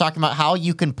Minecraft. They were talking about how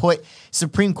you can put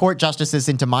Supreme Court justices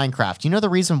into Minecraft. You know the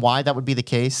reason why that would be the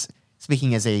case?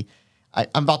 Speaking as I'm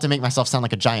about to make myself sound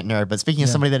like a giant nerd, but speaking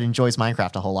as somebody that enjoys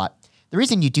Minecraft a whole lot, the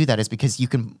reason you do that is because you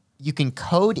can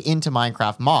code into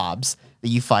Minecraft mobs that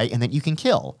you fight and that you can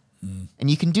kill. And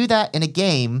you can do that in a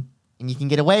game, and you can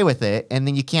get away with it, and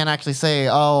then you can't actually say,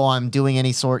 "Oh, I'm doing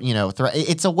any sort," threat.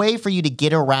 It's a way for you to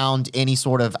get around any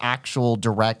sort of actual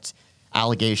direct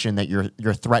allegation that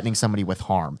you're threatening somebody with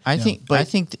harm. Go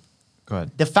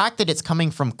ahead. The fact that it's coming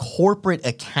from corporate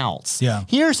accounts. Yeah.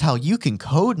 Here's how you can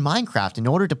code Minecraft in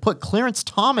order to put Clarence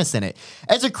Thomas in it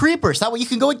as a creeper, so that way you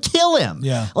can go and kill him.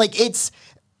 Yeah.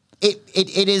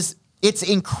 It's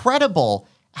incredible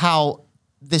how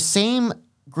the same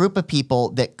group of people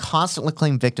that constantly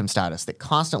claim victim status, that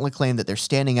constantly claim that they're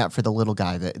standing up for the little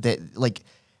guy, that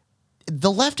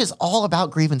the left is all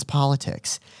about grievance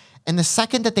politics. And the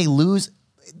second that they lose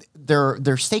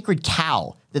their sacred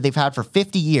cow that they've had for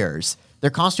 50 years, their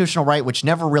constitutional right, which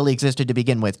never really existed to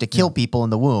begin with, to kill people in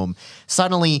the womb,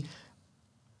 suddenly,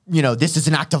 this is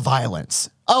an act of violence.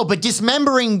 Oh, but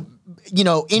dismembering,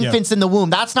 infants in the womb,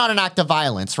 that's not an act of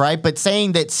violence, right? But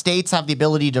saying that states have the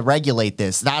ability to regulate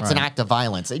this, that's an act of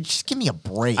violence. Just give me a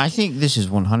break. I think this is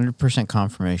 100%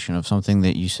 confirmation of something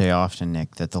that you say often,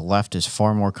 Nick, that the left is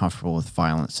far more comfortable with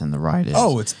violence than the right is.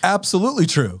 Oh, it's absolutely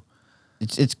true.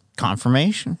 It's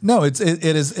confirmation. No, it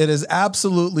is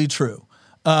absolutely true.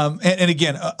 And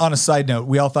again, on a side note,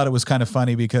 we all thought it was kind of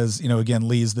funny because, again,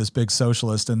 Lee's this big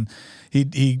socialist, and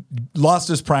he lost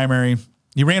his primary.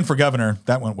 He ran for governor.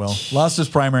 That went well. Lost his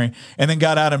primary, and then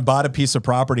got out and bought a piece of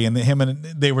property. And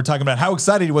they were talking about how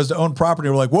excited he was to own property.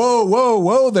 We're like,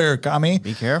 whoa there, commie.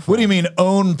 Be careful. What do you mean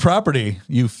own property,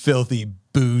 you filthy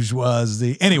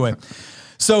bourgeoisie? Anyway,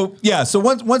 so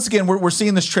once again, we're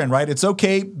seeing this trend, right? It's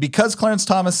okay because Clarence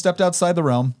Thomas stepped outside the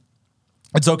realm.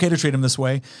 It's okay to treat him this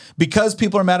way. Because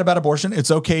people are mad about abortion,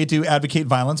 it's okay to advocate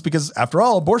violence because, after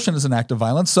all, abortion is an act of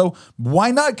violence. So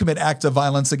why not commit acts of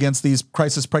violence against these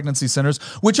crisis pregnancy centers,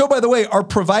 which, oh, by the way, are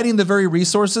providing the very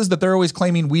resources that they're always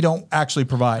claiming we don't actually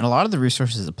provide? And a lot of the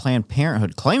resources that Planned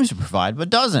Parenthood claims to provide, but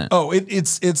doesn't. Oh,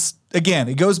 it's again,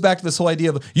 it goes back to this whole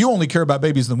idea of you only care about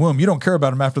babies in the womb. You don't care about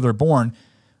them after they're born.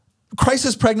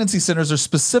 Crisis pregnancy centers are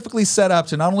specifically set up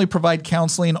to not only provide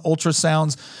counseling,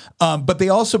 ultrasounds, but they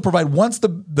also provide, once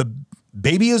the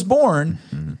baby is born,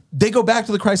 they go back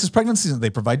to the crisis pregnancy center. They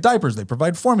provide diapers, they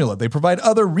provide formula, they provide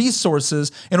other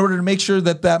resources in order to make sure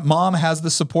that mom has the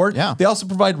support. Yeah. They also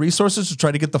provide resources to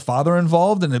try to get the father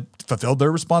involved and to fulfill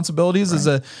their responsibilities as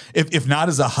if not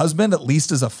as a husband, at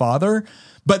least as a father.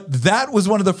 But that was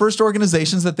one of the first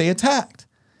organizations that they attacked.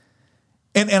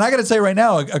 And I got to say right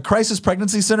now, a crisis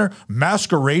pregnancy center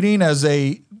masquerading as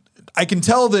I can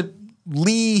tell that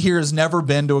Lee here has never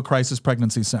been to a crisis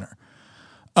pregnancy center.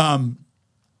 You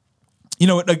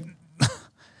go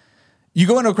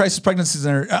into a crisis pregnancy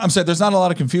center. I'm sorry, there's not a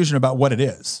lot of confusion about what it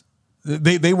is.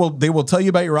 They will tell you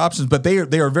about your options, but they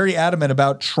are very adamant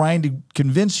about trying to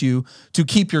convince you to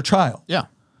keep your child. Yeah.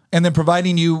 And then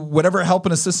providing you whatever help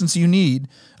and assistance you need,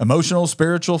 emotional,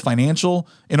 spiritual, financial,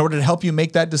 in order to help you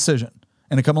make that decision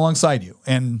and to come alongside you.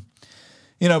 And,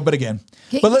 but again,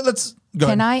 let's go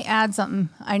ahead. Can I add something?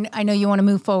 I know you want to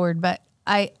move forward, but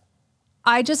I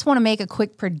just want to make a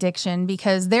quick prediction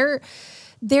because there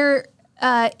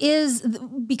is,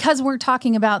 because we're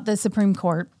talking about the Supreme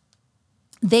Court,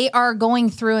 they are going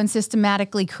through and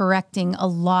systematically correcting a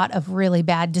lot of really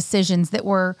bad decisions that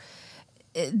were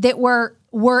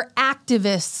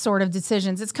activist sort of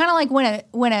decisions. It's kind of like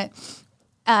when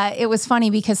it was funny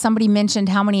because somebody mentioned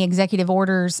how many executive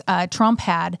orders Trump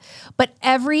had, but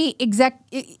every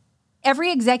executive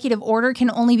order can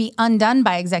only be undone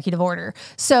by executive order.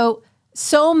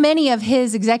 So many of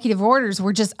his executive orders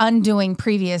were just undoing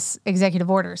previous executive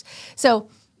orders. So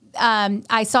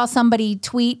I saw somebody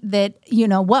tweet that,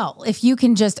 if you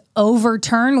can just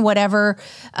overturn whatever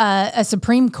a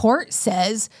Supreme Court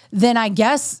says, then I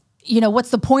guess, what's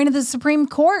the point of the Supreme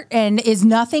Court? And is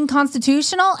nothing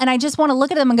constitutional? And I just want to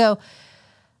look at them and go,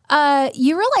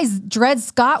 you realize Dred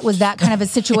Scott was that kind of a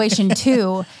situation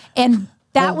too. And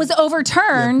that was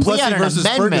overturned. Yeah, Plessy versus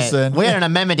Ferguson. We had an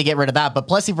amendment to get rid of that, but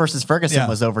Plessy versus Ferguson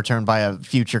was overturned by a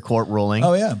future court ruling.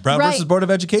 Oh, yeah. Brown versus Board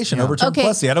of Education overturned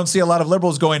Plessy. I don't see a lot of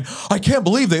liberals going, I can't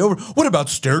believe what about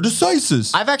stare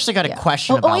decisis? I've actually got a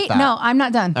question about that. No, I'm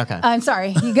not done. Okay. I'm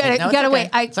sorry. You gotta wait.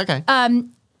 It's okay.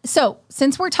 So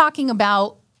since we're talking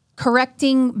about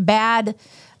correcting bad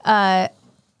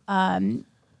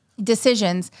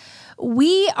decisions,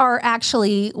 we are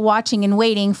actually watching and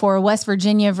waiting for West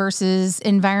Virginia versus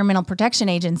Environmental Protection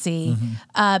Agency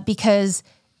because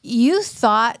you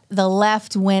thought the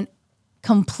left went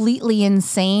completely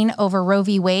insane over Roe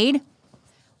v. Wade.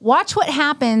 Watch what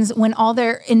happens when all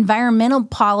their environmental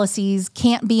policies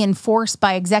can't be enforced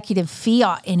by executive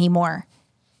fiat anymore.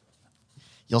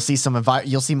 You'll see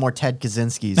you'll see more Ted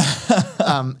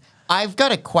Kaczynskis. I've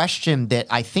got a question that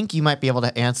I think you might be able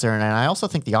to answer, and I also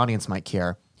think the audience might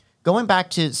care. Going back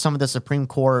to some of the Supreme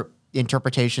Court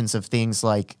interpretations of things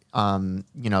like,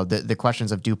 the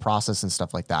questions of due process and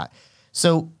stuff like that.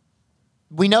 So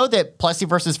we know that Plessy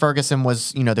versus Ferguson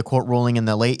was, the court ruling in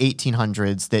the late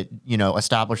 1800s that,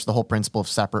 established the whole principle of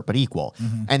separate but equal.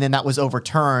 And then that was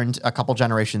overturned a couple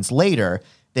generations later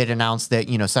that announced that,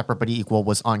 separate but equal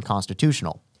was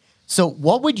unconstitutional. So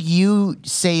what would you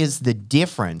say is the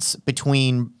difference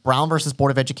between Brown versus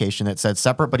Board of Education that said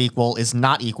separate but equal is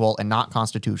not equal and not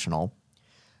constitutional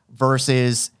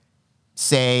versus,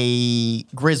 say,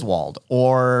 Griswold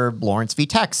or Lawrence v.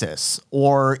 Texas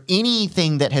or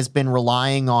anything that has been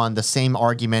relying on the same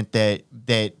argument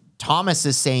that Thomas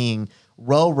is saying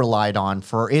Roe relied on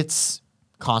for its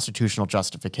constitutional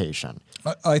justification?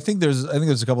 I think there's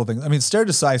a couple of things. I mean, stare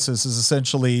decisis is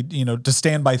essentially, to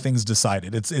stand by things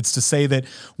decided. It's to say that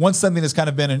once something has kind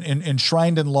of been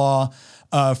enshrined in law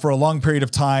for a long period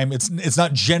of time, it's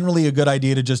not generally a good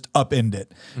idea to just upend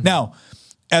it. Now,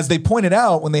 as they pointed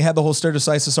out when they had the whole stare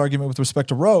decisis argument with respect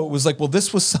to Roe, it was like, well,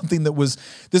 this was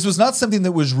not something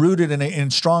that was rooted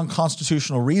in strong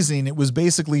constitutional reasoning. It was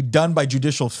basically done by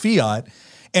judicial fiat.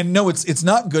 And no, it's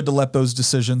not good to let those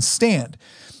decisions stand.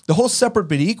 the whole separate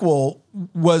but equal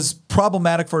was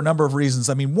problematic for a number of reasons.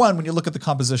 I mean, one, when you look at the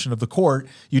composition of the court,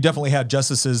 you definitely had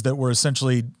justices that were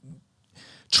essentially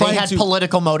they had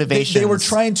political motivations. They were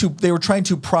trying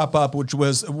to prop up, which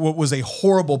was what was a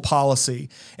horrible policy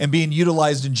and being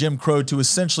utilized in Jim Crow to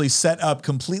essentially set up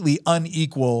completely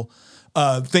unequal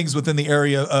things within the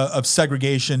area of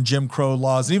segregation, Jim Crow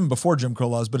laws, and even before Jim Crow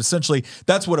laws. But essentially,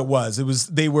 that's what it was.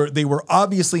 They were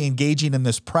obviously engaging in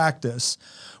this practice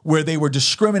where they were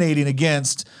discriminating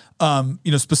against,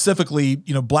 specifically,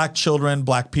 black children,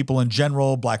 black people in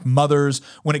general, black mothers,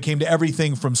 when it came to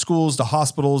everything from schools to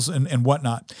hospitals and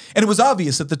whatnot. And it was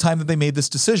obvious at the time that they made this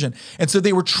decision. And so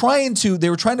they were trying to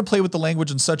play with the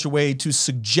language in such a way to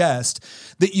suggest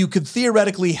that you could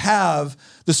theoretically have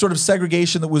the sort of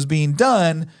segregation that was being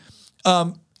done,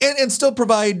 and still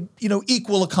provide,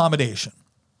 equal accommodation.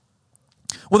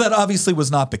 Well, that obviously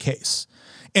was not the case.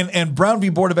 And Brown v.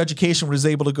 Board of Education was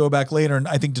able to go back later and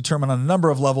I think determine on a number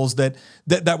of levels that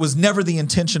was never the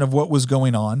intention of what was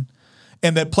going on,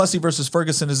 and that Plessy versus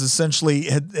Ferguson is essentially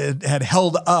had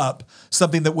held up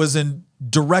something that was in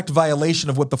direct violation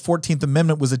of what the 14th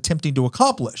Amendment was attempting to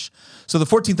accomplish. So the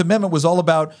 14th Amendment was all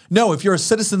about, no, if you're a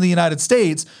citizen of the United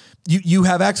States, you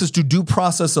have access to due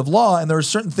process of law, and there are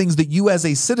certain things that you as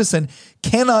a citizen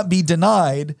cannot be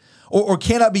denied or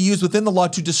cannot be used within the law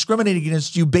to discriminate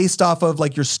against you based off of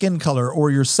like your skin color or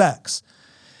your sex.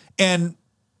 And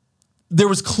there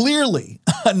was clearly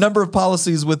a number of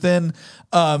policies within,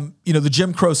 the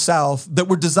Jim Crow South that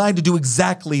were designed to do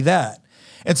exactly that.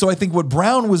 And so I think what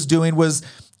Brown was doing was,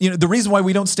 the reason why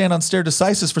we don't stand on stare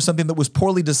decisis for something that was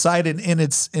poorly decided in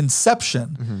its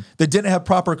inception, that didn't have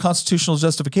proper constitutional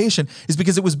justification, is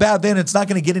because it was bad then. It's not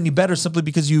going to get any better simply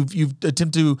because you've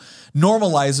attempted to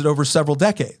normalize it over several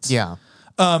decades. Yeah.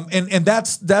 And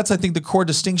that's I think the core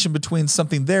distinction between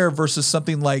something there versus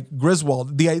something like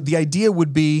Griswold. The idea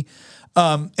would be,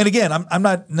 and again, I'm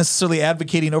not necessarily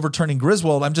advocating overturning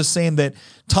Griswold. I'm just saying that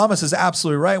Thomas is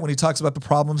absolutely right when he talks about the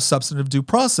problem of substantive due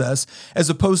process, as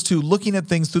opposed to looking at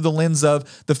things through the lens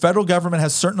of the federal government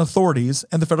has certain authorities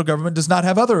and the federal government does not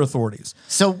have other authorities.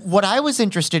 So what I was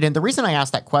interested in, the reason I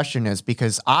asked that question is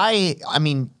because I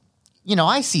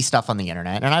see stuff on the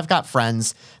internet and I've got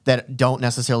friends that don't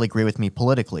necessarily agree with me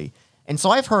politically. And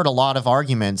so I've heard a lot of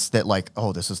arguments that like,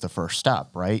 oh, this is the first step,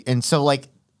 right? And so like,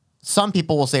 some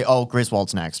people will say, oh,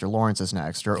 Griswold's next, or Lawrence is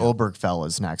next, or Obergefell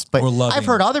is next. But I've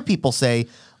heard other people say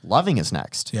Loving is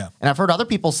next. Yeah. And I've heard other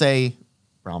people say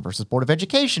Brown versus Board of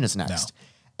Education is next.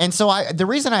 No. And so the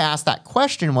reason I asked that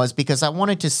question was because I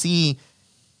wanted to see,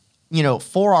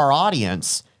 for our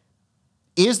audience,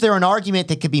 is there an argument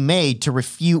that could be made to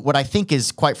refute what I think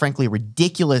is, quite frankly,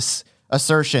 ridiculous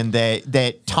assertion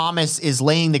that Thomas is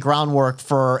laying the groundwork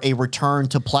for a return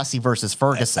to Plessy versus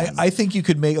Ferguson? I think you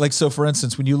could make, like, so for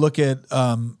instance, when you look at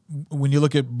Brown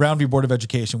v. Board of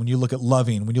Education, when you look at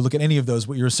Loving, when you look at any of those,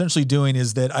 what you're essentially doing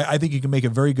is that I think you can make a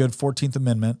very good 14th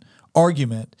Amendment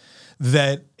argument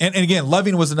that, and again,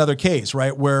 Loving was another case,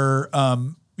 right, where,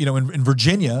 in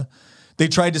Virginia, they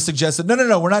tried to suggest that,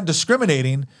 no, we're not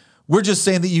discriminating. We're just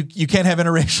saying that you can't have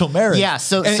interracial marriage. Yeah.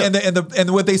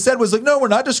 And what they said was like, no, we're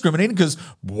not discriminating because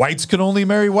whites can only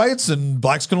marry whites and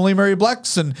blacks can only marry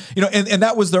blacks, and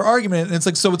that was their argument. And it's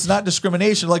like, so it's not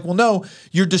discrimination. Like, well, no,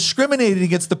 you're discriminating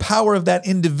against the power of that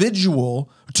individual,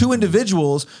 two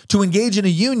individuals, to engage in a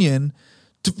union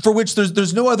for which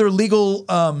there's no other legal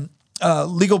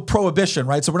prohibition,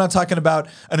 right? So we're not talking about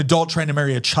an adult trying to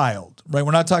marry a child, right?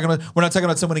 We're not talking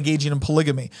about someone engaging in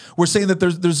polygamy. We're saying that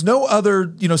there's no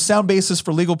other, sound basis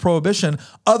for legal prohibition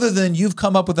other than you've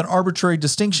come up with an arbitrary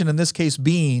distinction, in this case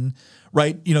being,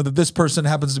 right, that this person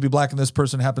happens to be black and this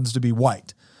person happens to be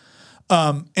white.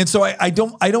 And so I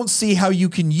don't see how you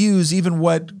can use even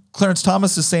what Clarence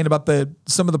Thomas is saying about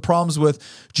some of the problems with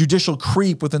judicial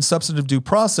creep within substantive due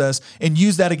process and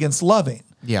use that against Loving.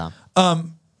 Yeah.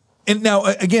 And now,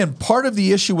 again, part of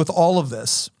the issue with all of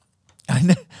this, I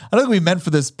don't think we meant for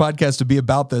this podcast to be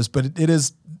about this, but it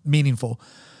is meaningful.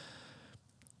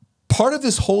 Part of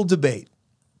this whole debate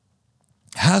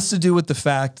has to do with the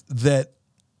fact that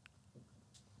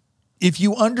if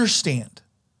you understand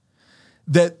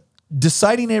that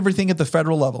deciding everything at the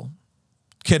federal level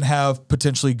can have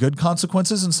potentially good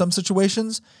consequences in some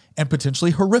situations and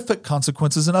potentially horrific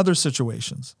consequences in other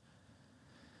situations.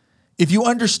 If you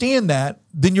understand that,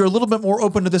 then you're a little bit more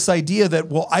open to this idea that,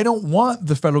 well, I don't want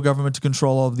the federal government to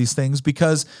control all of these things,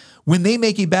 because when they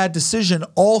make a bad decision,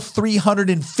 all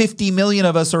 350 million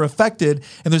of us are affected,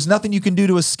 and there's nothing you can do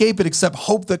to escape it except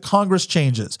hope that Congress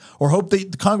changes, or hope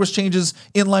that Congress changes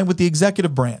in line with the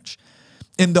executive branch.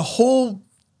 And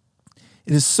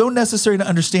it is so necessary to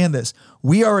understand this.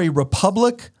 We are a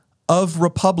republic of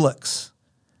republics.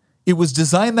 It was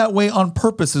designed that way on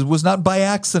purpose. It was not by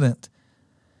accident.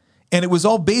 And it was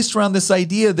all based around this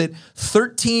idea that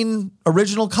 13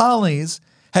 original colonies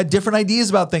had different ideas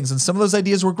about things. And some of those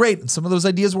ideas were great and some of those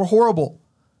ideas were horrible.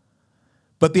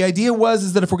 But the idea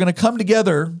is that if we're going to come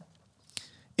together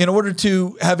in order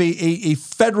to have a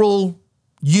federal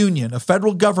union, a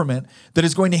federal government that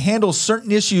is going to handle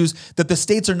certain issues that the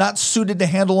states are not suited to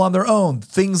handle on their own,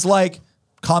 things like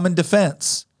common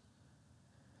defense,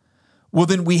 well,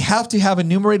 then we have to have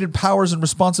enumerated powers and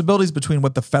responsibilities between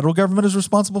what the federal government is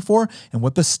responsible for and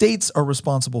what the states are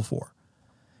responsible for.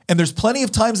 And there's plenty of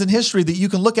times in history that you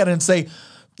can look at it and say,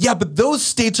 yeah, but those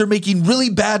states are making really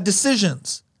bad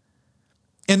decisions.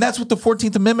 And that's what the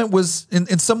 14th Amendment was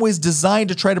in some ways designed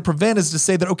to try to prevent, is to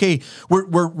say that, okay,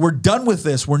 we're done with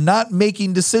this. We're not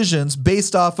making decisions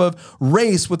based off of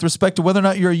race with respect to whether or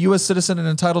not you're a U.S. citizen and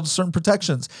entitled to certain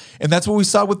protections. And that's what we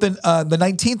saw with the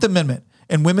 19th Amendment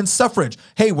and women's suffrage.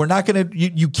 Hey, we're not going to,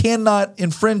 you cannot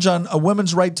infringe on a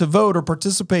woman's right to vote or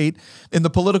participate in the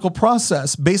political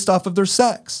process based off of their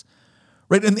sex,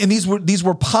 right? And these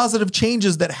were positive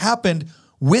changes that happened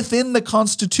within the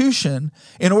Constitution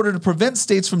in order to prevent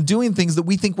states from doing things that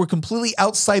we think were completely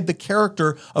outside the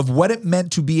character of what it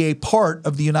meant to be a part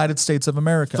of the United States of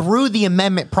America. Through the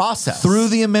amendment process. Through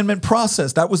the amendment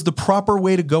process. That was the proper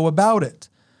way to go about it.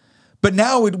 But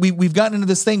now we've gotten into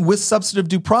this thing with substantive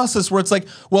due process where it's like,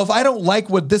 well, if I don't like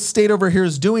what this state over here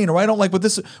is doing, or I don't like what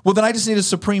this, well, then I just need a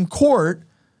Supreme Court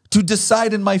to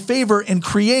decide in my favor and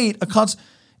create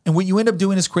and what you end up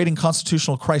doing is creating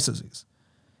constitutional crises.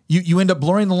 You end up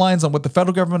blurring the lines on what the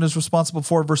federal government is responsible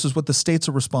for versus what the states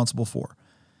are responsible for.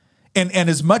 And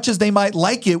as much as they might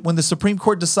like it when the Supreme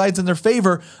Court decides in their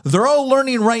favor, they're all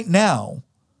learning right now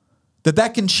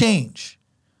that can change.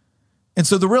 And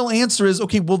so the real answer is,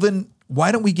 okay, well then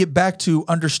why don't we get back to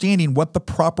understanding what the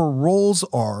proper roles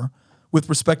are with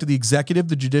respect to the executive,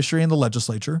 the judiciary, and the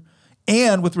legislature,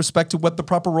 and with respect to what the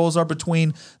proper roles are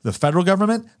between the federal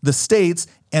government, the states,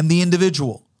 and the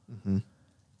individual. Mm-hmm.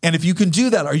 And if you can do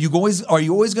that, are you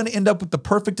always going to end up with the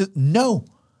perfect? No.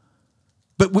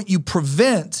 But what you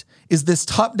prevent is this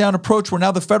top-down approach where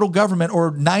now the federal government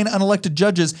or 9 unelected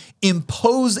judges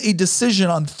impose a decision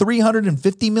on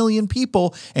 350 million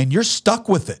people, and you're stuck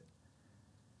with it.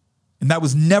 And that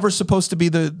was never supposed to be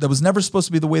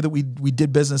the way that we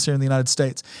did business here in the United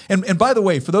States. And by the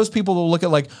way, for those people who look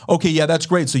at like, okay, yeah, that's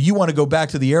great. So you want to go back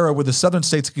to the era where the southern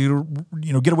states could,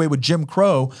 get away with Jim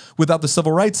Crow without the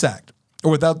Civil Rights Act or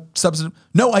without substantive.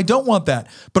 No, I don't want that.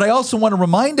 But I also want to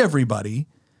remind everybody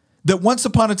that once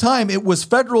upon a time it was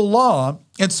federal law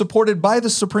and supported by the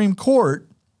Supreme Court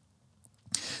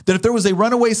that if there was a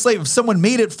runaway slave, if someone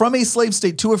made it from a slave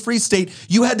state to a free state,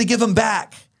 you had to give them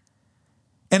back.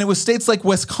 And it was states like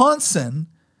Wisconsin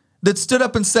that stood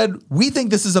up and said, we think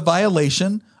this is a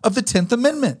violation of the 10th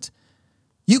Amendment.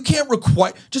 You can't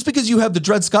require, just because you have the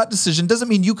Dred Scott decision doesn't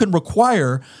mean you can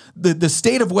require the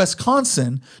state of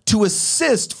Wisconsin to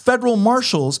assist federal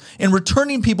marshals in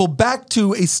returning people back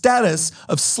to a status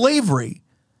of slavery.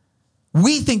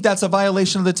 We think that's a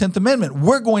violation of the 10th Amendment.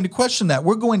 We're going to question that.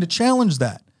 We're going to challenge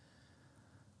that.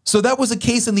 So that was a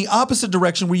case in the opposite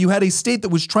direction where you had a state that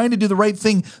was trying to do the right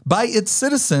thing by its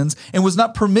citizens and was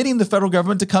not permitting the federal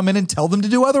government to come in and tell them to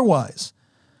do otherwise.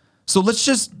 So let's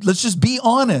just be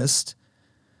honest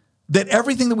that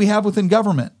everything that we have within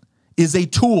government is a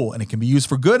tool, and it can be used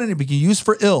for good and it can be used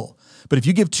for ill. But if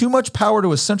you give too much power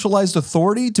to a centralized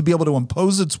authority to be able to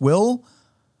impose its will,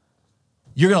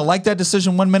 you're going to like that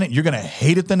decision one minute, you're going to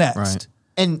hate it the next. Right.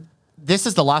 And this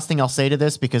is the last thing I'll say to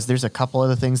this because there's a couple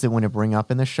other things that I want to bring up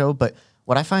in this show. But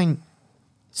what I find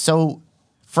so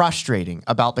frustrating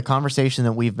about the conversation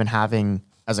that we've been having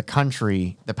as a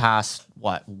country the past,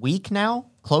 week now?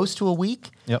 Close to a week?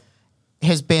 Yep.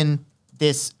 Has been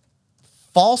this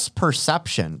false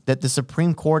perception that the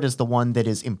Supreme Court is the one that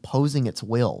is imposing its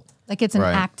will. Like it's an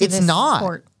Right. activist It's not.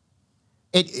 court.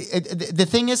 The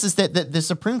thing is that the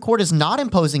Supreme Court is not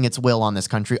imposing its will on this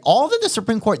country. All that the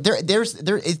Supreme Court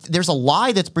there's a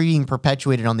lie that's being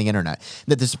perpetuated on the internet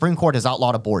that the Supreme Court has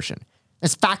outlawed abortion.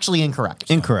 It's factually incorrect.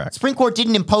 Incorrect. Supreme Court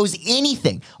didn't impose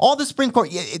anything. All the Supreme Court,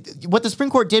 what the Supreme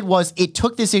Court did was it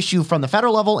took this issue from the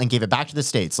federal level and gave it back to the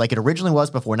states like it originally was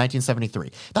before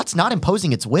 1973. That's not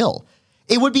imposing its will.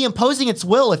 It would be imposing its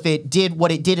will if it did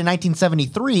what it did in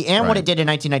 1973 and what it did in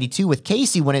 1992 with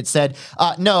Casey when it said,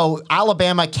 no,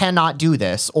 Alabama cannot do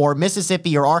this, or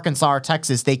Mississippi or Arkansas or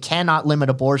Texas, they cannot limit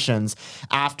abortions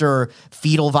after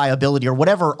fetal viability or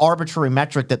whatever arbitrary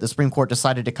metric that the Supreme Court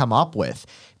decided to come up with.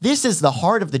 This is the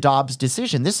heart of the Dobbs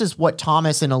decision. This is what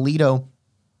Thomas and Alito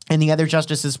and the other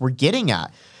justices were getting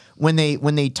at. when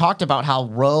they talked about how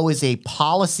Roe is a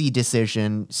policy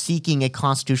decision seeking a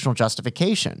constitutional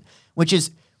justification, which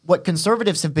is what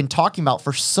conservatives have been talking about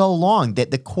for so long,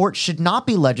 that the court should not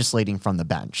be legislating from the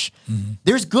bench.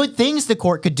 There's good things the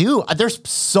court could do. There's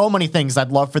so many things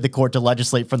I'd love for the court to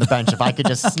legislate from the bench if I could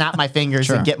just snap my fingers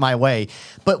and get my way.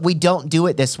 But we don't do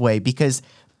it this way because,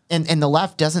 and the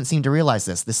left doesn't seem to realize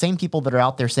this. The same people that are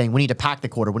out there saying we need to pack the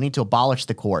court or we need to abolish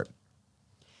the court,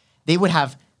 they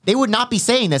would not be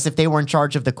saying this if they were in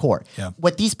charge of the court. Yeah.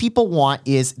 What these people want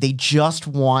is they just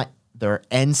want their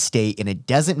end state, and it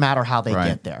doesn't matter how they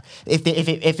get there. If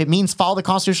it means follow the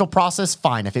constitutional process,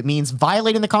 fine. If it means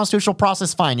violating the constitutional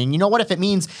process, fine. And you know what? If it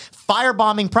means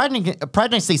firebombing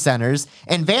pregnancy centers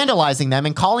and vandalizing them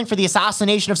and calling for the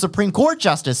assassination of Supreme Court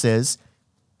justices,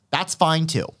 that's fine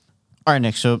too. All right,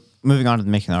 Nick, so moving on to the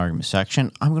making the argument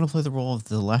section, I'm going to play the role of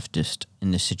the leftist in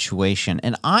this situation.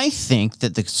 And I think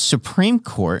that the Supreme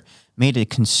Court made a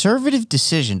conservative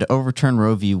decision to overturn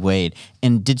Roe v. Wade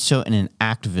and did so in an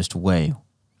activist way.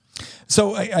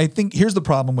 So I think here's the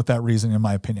problem with that reasoning, in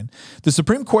my opinion. The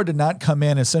Supreme Court did not come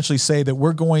in and essentially say that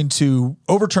we're going to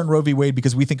overturn Roe v. Wade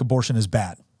because we think abortion is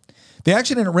bad. They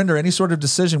actually didn't render any sort of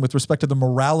decision with respect to the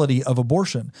morality of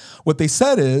abortion. What they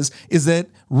said is that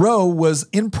Roe was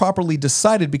improperly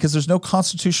decided because there's no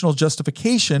constitutional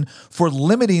justification for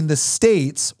limiting the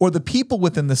states or the people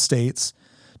within the states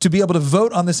to be able to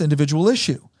vote on this individual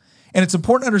issue. And it's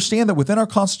important to understand that within our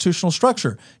constitutional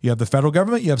structure, you have the federal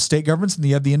government, you have state governments, and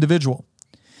you have the individual.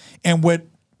 And what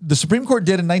the Supreme Court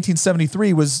did in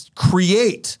 1973 was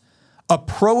create a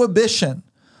prohibition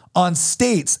on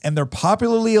states and their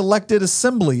popularly elected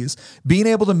assemblies being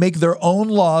able to make their own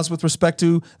laws with respect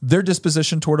to their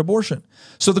disposition toward abortion.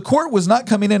 So the court was not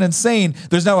coming in and saying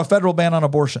there's now a federal ban on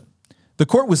abortion. The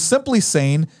court was simply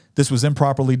saying this was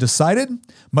improperly decided,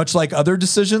 much like other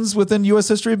decisions within U.S.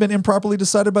 history have been improperly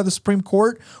decided by the Supreme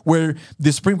Court, where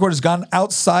the Supreme Court has gone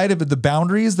outside of the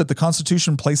boundaries that the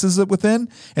Constitution places it within.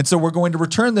 And so we're going to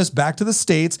return this back to the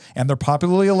states and their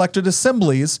popularly elected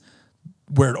assemblies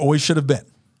where it always should have been.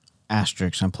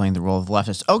 Asterisk, I'm playing the role of the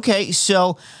leftist. Okay,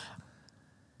 so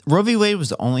Roe v. Wade was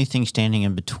the only thing standing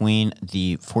in between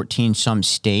the 14-some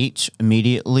states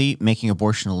immediately making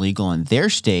abortion illegal in their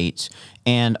states.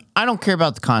 And I don't care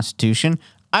about the Constitution.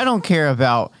 I don't care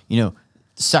about,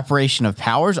 separation of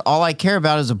powers. All I care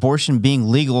about is abortion being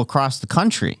legal across the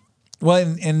country.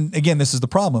 Well, and again, this is the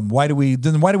problem. Why do we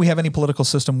have any political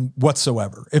system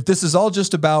whatsoever? If this is all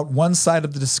just about one side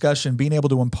of the discussion being able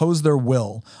to impose their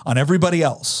will on everybody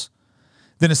else,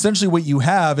 then essentially what you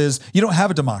have is you don't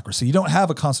have a democracy. You don't have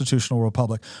a constitutional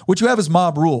republic. What you have is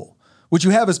mob rule. What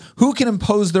you have is who can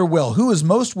impose their will, who is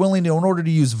most willing to, in order to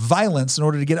use violence in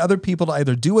order to get other people to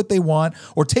either do what they want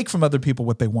or take from other people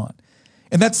what they want.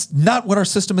 And that's not what our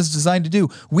system is designed to do.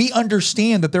 We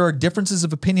understand that there are differences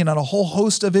of opinion on a whole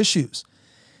host of issues.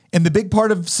 And the big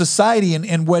part of society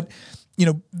and what,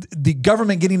 the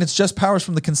government getting its just powers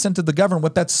from the consent of the governed,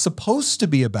 what that's supposed to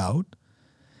be about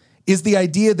is the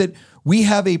idea that we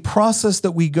have a process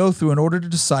that we go through in order to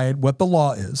decide what the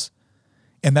law is.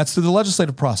 And that's through the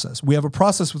legislative process. We have a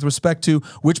process with respect to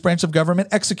which branch of government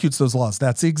executes those laws.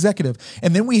 That's the executive.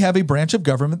 And then we have a branch of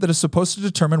government that is supposed to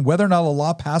determine whether or not a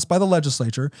law passed by the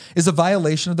legislature is a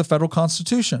violation of the federal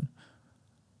Constitution.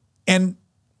 And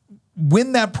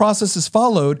when that process is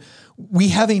followed, we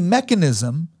have a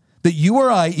mechanism that you or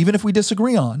I, even if we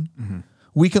disagree on,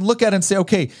 we can look at and say,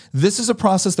 okay, this is a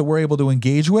process that we're able to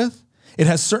engage with. It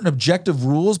has certain objective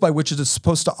rules by which it is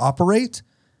supposed to operate.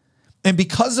 And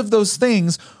because of those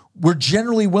things, we're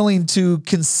generally willing to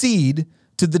concede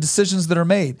to the decisions that are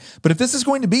made. But if this is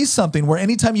going to be something where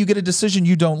anytime you get a decision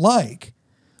you don't like,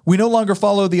 we no longer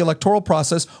follow the electoral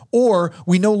process or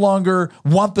we no longer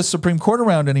want the Supreme Court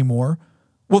around anymore,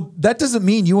 well, that doesn't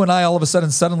mean you and I all of a sudden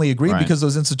suddenly agreed because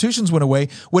those institutions went away.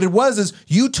 What it was is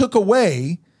you took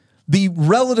away the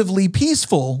relatively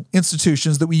peaceful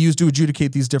institutions that we use to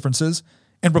adjudicate these differences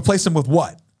and replace them with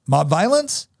what? Mob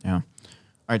violence? Yeah.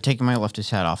 All right, taking my leftist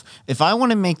hat off. If I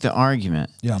want to make the argument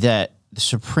that the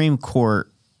Supreme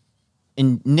Court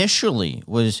initially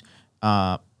was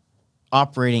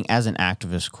operating as an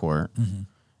activist court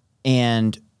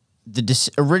and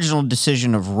the original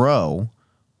decision of Roe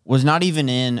was not even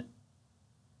in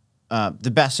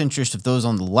the best interest of those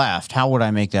on the left, how would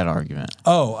I make that argument?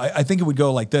 Oh, I think it would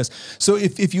go like this. So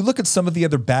if you look at some of the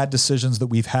other bad decisions that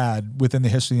we've had within the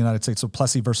history of the United States, so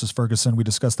Plessy versus Ferguson, we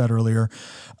discussed that earlier.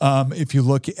 If you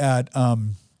look at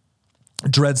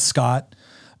Dred Scott,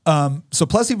 So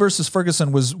Plessy versus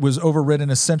Ferguson was overridden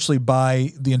essentially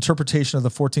by the interpretation of the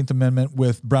 14th Amendment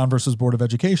with Brown versus Board of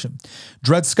Education.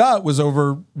 Dred Scott was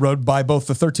overrode by both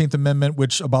the 13th Amendment,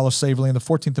 which abolished slavery, and the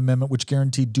 14th Amendment, which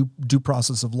guaranteed due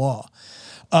process of law.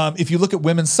 If you look at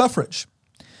women's suffrage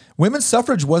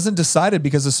wasn't decided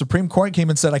because the Supreme Court came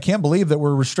and said, I can't believe that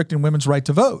we're restricting women's right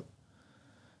to vote.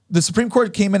 The Supreme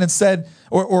Court came in and said,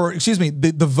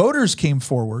 the voters came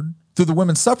forward through the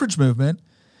women's suffrage movement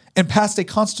and passed a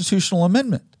constitutional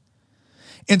amendment.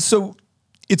 And so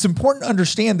it's important to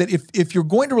understand that if you're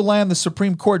going to rely on the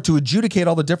Supreme Court to adjudicate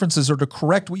all the differences or to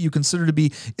correct what you consider to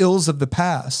be ills of the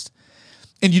past,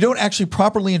 and you don't actually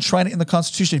properly enshrine it in the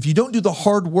Constitution, if you don't do the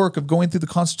hard work of going through the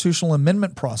constitutional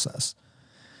amendment process,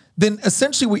 then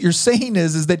essentially what you're saying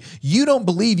is that you don't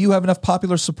believe you have enough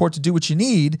popular support to do what you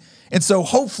need, and so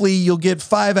hopefully you'll get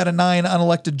 5 out of 9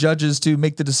 unelected judges to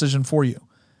make the decision for you.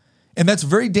 And that's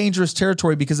very dangerous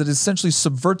territory because it essentially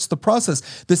subverts the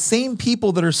process. The same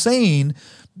people that are saying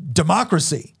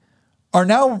democracy are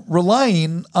now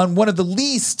relying on one of the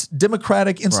least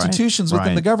democratic institutions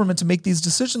within the government to make these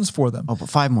decisions for them. Oh, but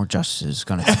 5 more justices is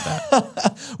going to help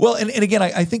that. Well, and again,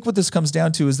 I think what this comes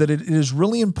down to is that it is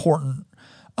really important.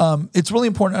 It's really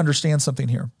important to understand something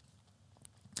here.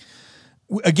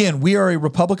 Again, we are a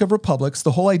republic of republics.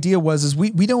 The whole idea is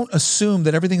we don't assume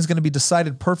that everything's going to be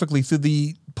decided perfectly through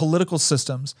the political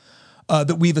systems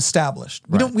that we've established.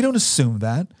 We don't assume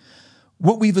that.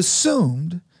 What we've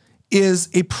assumed is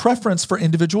a preference for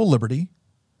individual liberty,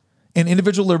 and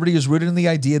individual liberty is rooted in the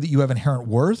idea that you have inherent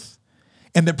worth,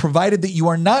 and that provided that you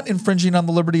are not infringing on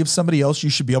the liberty of somebody else, you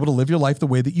should be able to live your life the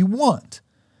way that you want.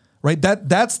 Right?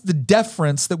 That's the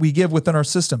deference that we give within our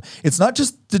system. It's not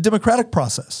just the democratic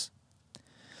process.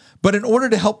 But in order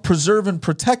to help preserve and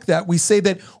protect that, we say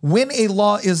that when a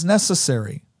law is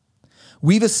necessary,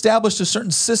 we've established a certain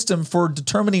system for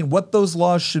determining what those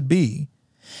laws should be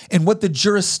and what the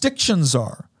jurisdictions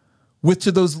are with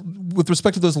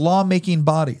respect to those lawmaking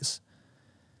bodies.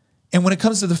 And when it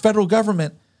comes to the federal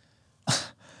government,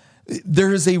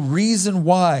 there is a reason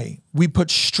why we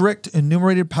put strict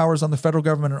enumerated powers on the federal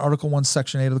government in Article 1,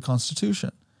 Section 8 of the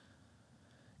Constitution.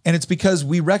 And it's because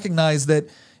we recognize that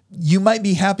you might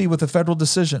be happy with a federal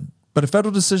decision, but a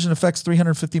federal decision affects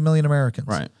 350 million Americans.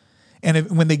 Right. And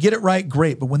when they get it right,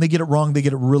 great. But when they get it wrong, they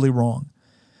get it really wrong.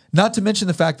 Not to mention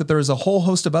the fact that there is a whole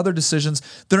host of other decisions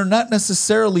that are not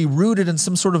necessarily rooted in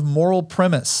some sort of moral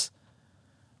premise,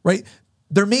 right?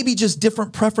 There may be just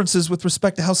different preferences with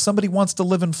respect to how somebody wants to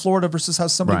live in Florida versus how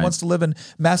somebody wants to live in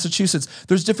Massachusetts.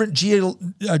 There's different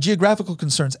geographical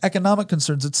concerns, economic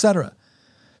concerns, et cetera.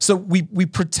 So we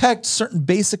protect certain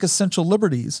basic essential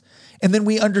liberties, and then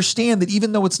we understand that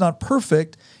even though it's not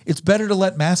perfect, it's better to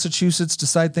let Massachusetts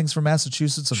decide things for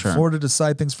Massachusetts and Florida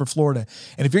decide things for Florida.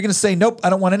 And if you're going to say, nope, I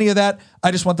don't want any of that,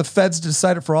 I just want the feds to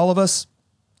decide it for all of us,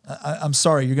 I'm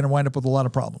sorry, you're going to wind up with a lot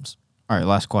of problems. All right,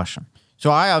 last question.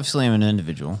 So I obviously am an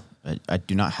individual, I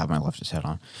do not have my leftist hat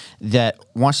on, that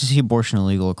wants to see abortion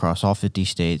illegal across all 50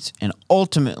 states and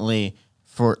ultimately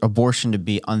for abortion to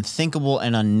be unthinkable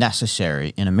and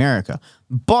unnecessary in America.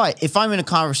 But if I'm in a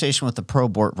conversation with a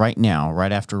pro-abort right now,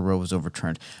 right after Roe was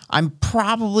overturned, I'm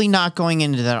probably not going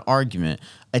into that argument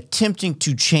attempting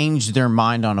to change their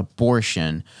mind on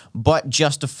abortion, but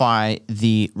justify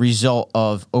the result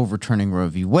of overturning Roe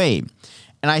v. Wade.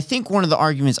 And I think one of the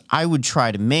arguments I would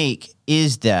try to make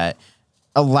is that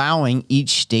allowing each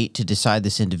state to decide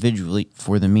this individually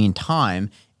for the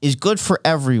meantime is good for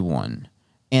everyone.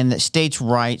 And that states'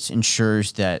 rights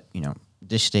ensures that,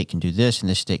 this state can do this and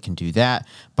this state can do that.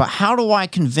 But how do I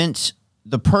convince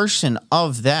the person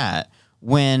of that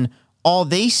when all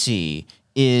they see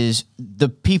is the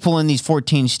people in these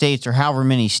 14 states or however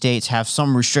many states have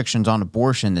some restrictions on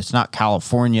abortion that's not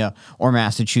California or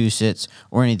Massachusetts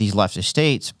or any of these leftist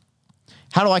states?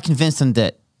 How do I convince them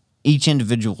that each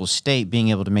individual state being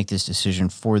able to make this decision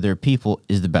for their people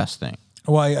is the best thing?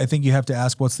 Well, I think you have to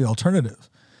ask what's the alternative.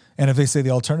 And if they say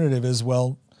the alternative is,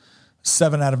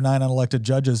 7 out of 9 unelected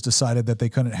judges decided that they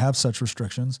couldn't have such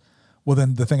restrictions, well,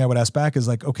 then the thing I would ask back is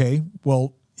like, okay,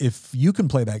 well, if you can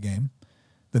play that game,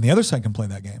 then the other side can play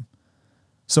that game.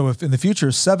 So if in the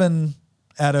future, 7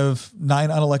 out of 9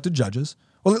 unelected judges,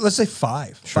 well, let's say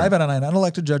 5 out of 9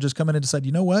 unelected judges come in and decide,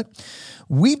 you know what?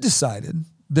 We've decided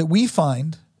that we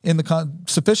find in the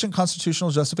sufficient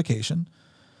constitutional justification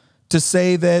to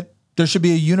say that there should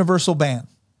be a universal ban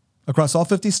across all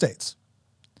 50 states.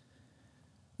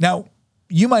 Now,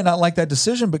 you might not like that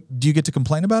decision, but do you get to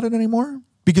complain about it anymore?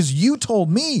 Because you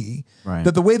told me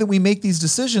that the way that we make these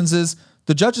decisions is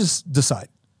the judges decide.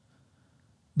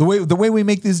 The way we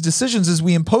make these decisions is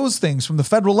we impose things from the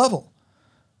federal level.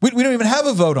 We don't even have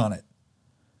a vote on it.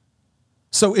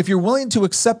 So if you're willing to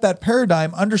accept that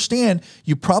paradigm, understand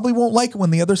you probably won't like it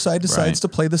when the other side decides to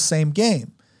play the same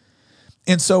game.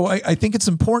 And so I think it's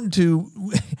important to,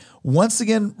 once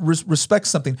again, respect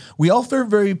something. We all feel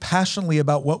very passionately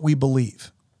about what we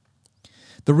believe.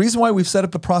 The reason why we've set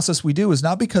up the process we do is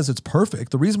not because it's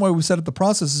perfect. The reason why we set up the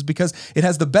process is because it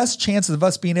has the best chances of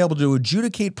us being able to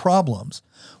adjudicate problems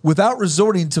without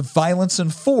resorting to violence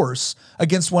and force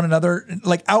against one another,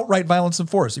 like outright violence and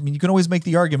force. I mean, you can always make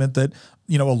the argument that,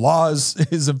 a law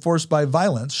is enforced by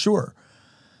violence, sure.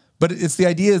 But it's the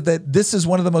idea that this is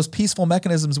one of the most peaceful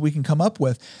mechanisms we can come up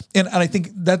with. And I think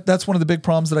that's one of the big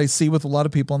problems that I see with a lot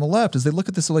of people on the left is they look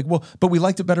at this and like, well, but we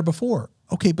liked it better before.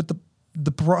 Okay, but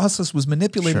the process was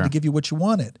manipulated to give you what you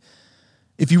wanted.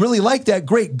 If you really like that,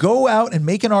 great. Go out and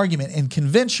make an argument and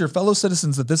convince your fellow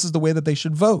citizens that this is the way that they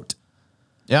should vote.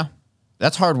 Yeah.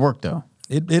 That's hard work, though.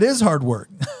 It is hard work.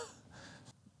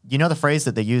 You know the phrase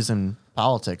that they use in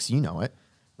politics, you know it,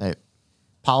 that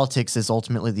politics is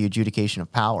ultimately the adjudication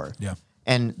of power. Yeah.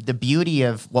 And the beauty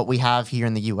of what we have here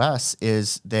in the U.S.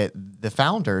 is that the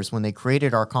founders, when they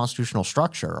created our constitutional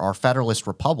structure, our Federalist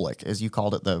Republic, as you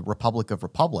called it, the Republic of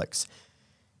Republics,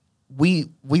 we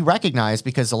recognize,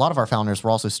 because a lot of our founders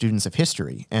were also students of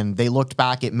history, and they looked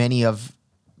back at many of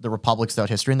the republics throughout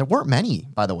history, and there weren't many,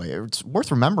 by the way. It's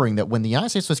worth remembering that when the United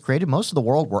States was created, most of the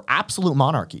world were absolute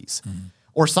monarchies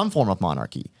or some form of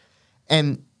monarchy.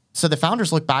 And so the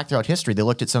founders looked back throughout history. They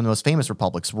looked at some of the most famous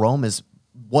republics. Rome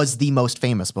was the most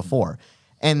famous before.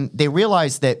 And they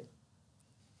realized that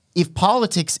if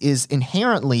politics is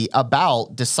inherently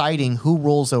about deciding who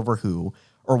rules over who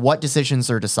or what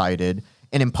decisions are decided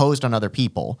and imposed on other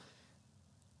people,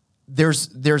 there's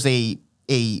a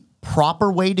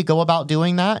proper way to go about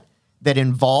doing that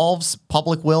involves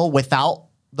public will without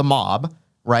the mob,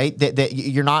 right? That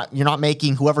you're not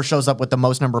making whoever shows up with the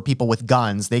most number of people with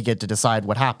guns, they get to decide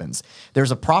what happens.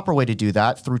 There's a proper way to do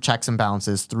that through checks and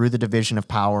balances, through the division of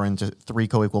power into 3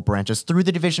 co-equal branches, through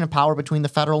the division of power between the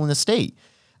federal and the state,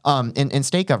 and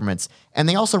state governments. And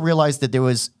they also realized that there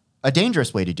was a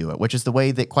dangerous way to do it, which is the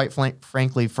way that, quite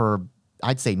frankly, for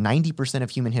I'd say 90% of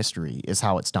human history is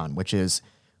how it's done, which is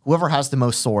whoever has the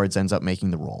most swords ends up making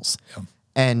the rules. Yeah.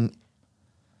 And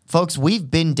folks, we've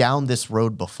been down this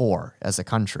road before as a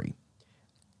country.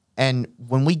 And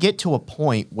when we get to a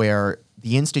point where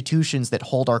the institutions that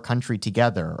hold our country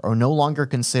together are no longer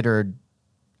considered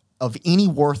of any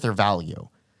worth or value,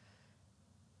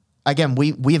 again,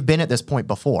 we have been at this point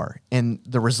before, and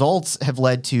the results have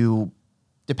led to,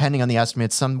 depending on the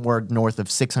estimates, somewhere north of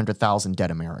 600,000 dead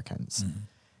Americans. Mm-hmm.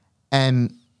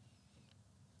 And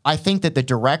I think that the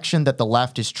direction that the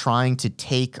left is trying to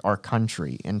take our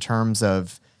country in terms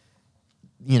of,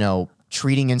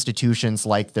 treating institutions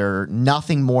like they're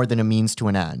nothing more than a means to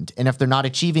an end. And if they're not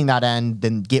achieving that end,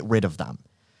 then get rid of them.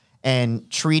 And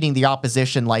treating the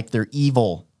opposition like they're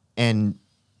evil and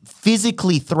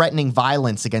physically threatening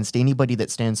violence against anybody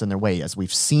that stands in their way, as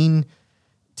we've seen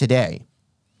today.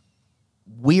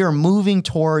 We are moving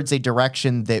towards a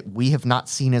direction that we have not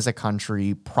seen as a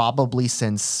country probably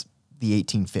since the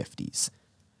 1850s.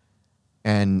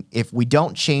 And if we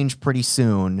don't change pretty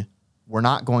soon, we're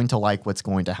not going to like what's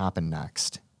going to happen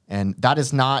next. And that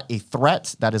is not a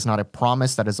threat. That is not a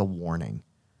promise. That is a warning.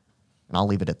 And I'll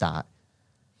leave it at that.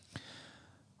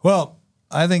 Well,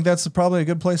 I think that's probably a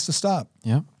good place to stop.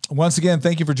 Yeah. Once again,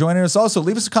 thank you for joining us. Also,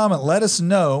 leave us a comment. Let us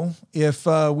know if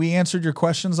we answered your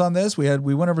questions on this. We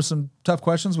went over some tough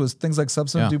questions with things like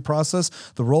substantive due process,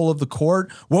 the role of the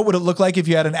court. What would it look like if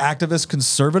you had an activist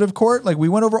conservative court? Like, we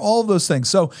went over all of those things.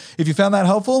 So if you found that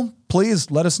helpful,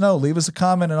 please let us know. Leave us a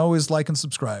comment and always like and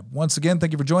subscribe. Once again,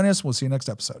 thank you for joining us. We'll see you next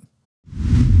episode.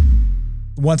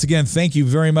 Once again, thank you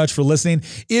very much for listening.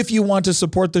 If you want to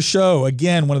support the show,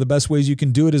 again, one of the best ways you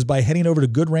can do it is by heading over to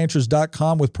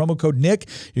goodranchers.com with promo code Nick.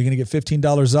 You're going to get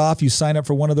 $15 off. You sign up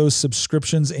for one of those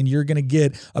subscriptions and you're going to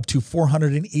get up to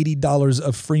 $480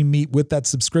 of free meat with that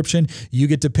subscription. You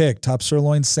get to pick top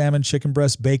sirloin, salmon, chicken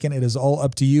breast, bacon. It is all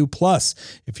up to you. Plus,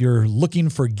 if you're looking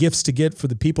for gifts to get for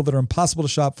the people that are impossible to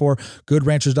shop for,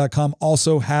 goodranchers.com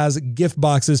also has gift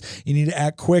boxes. You need to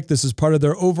act quick. This is part of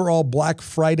their overall Black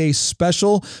Friday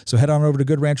special. So head on over to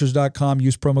goodranchers.com,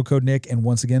 use promo code Nick, and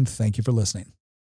once again, thank you for listening.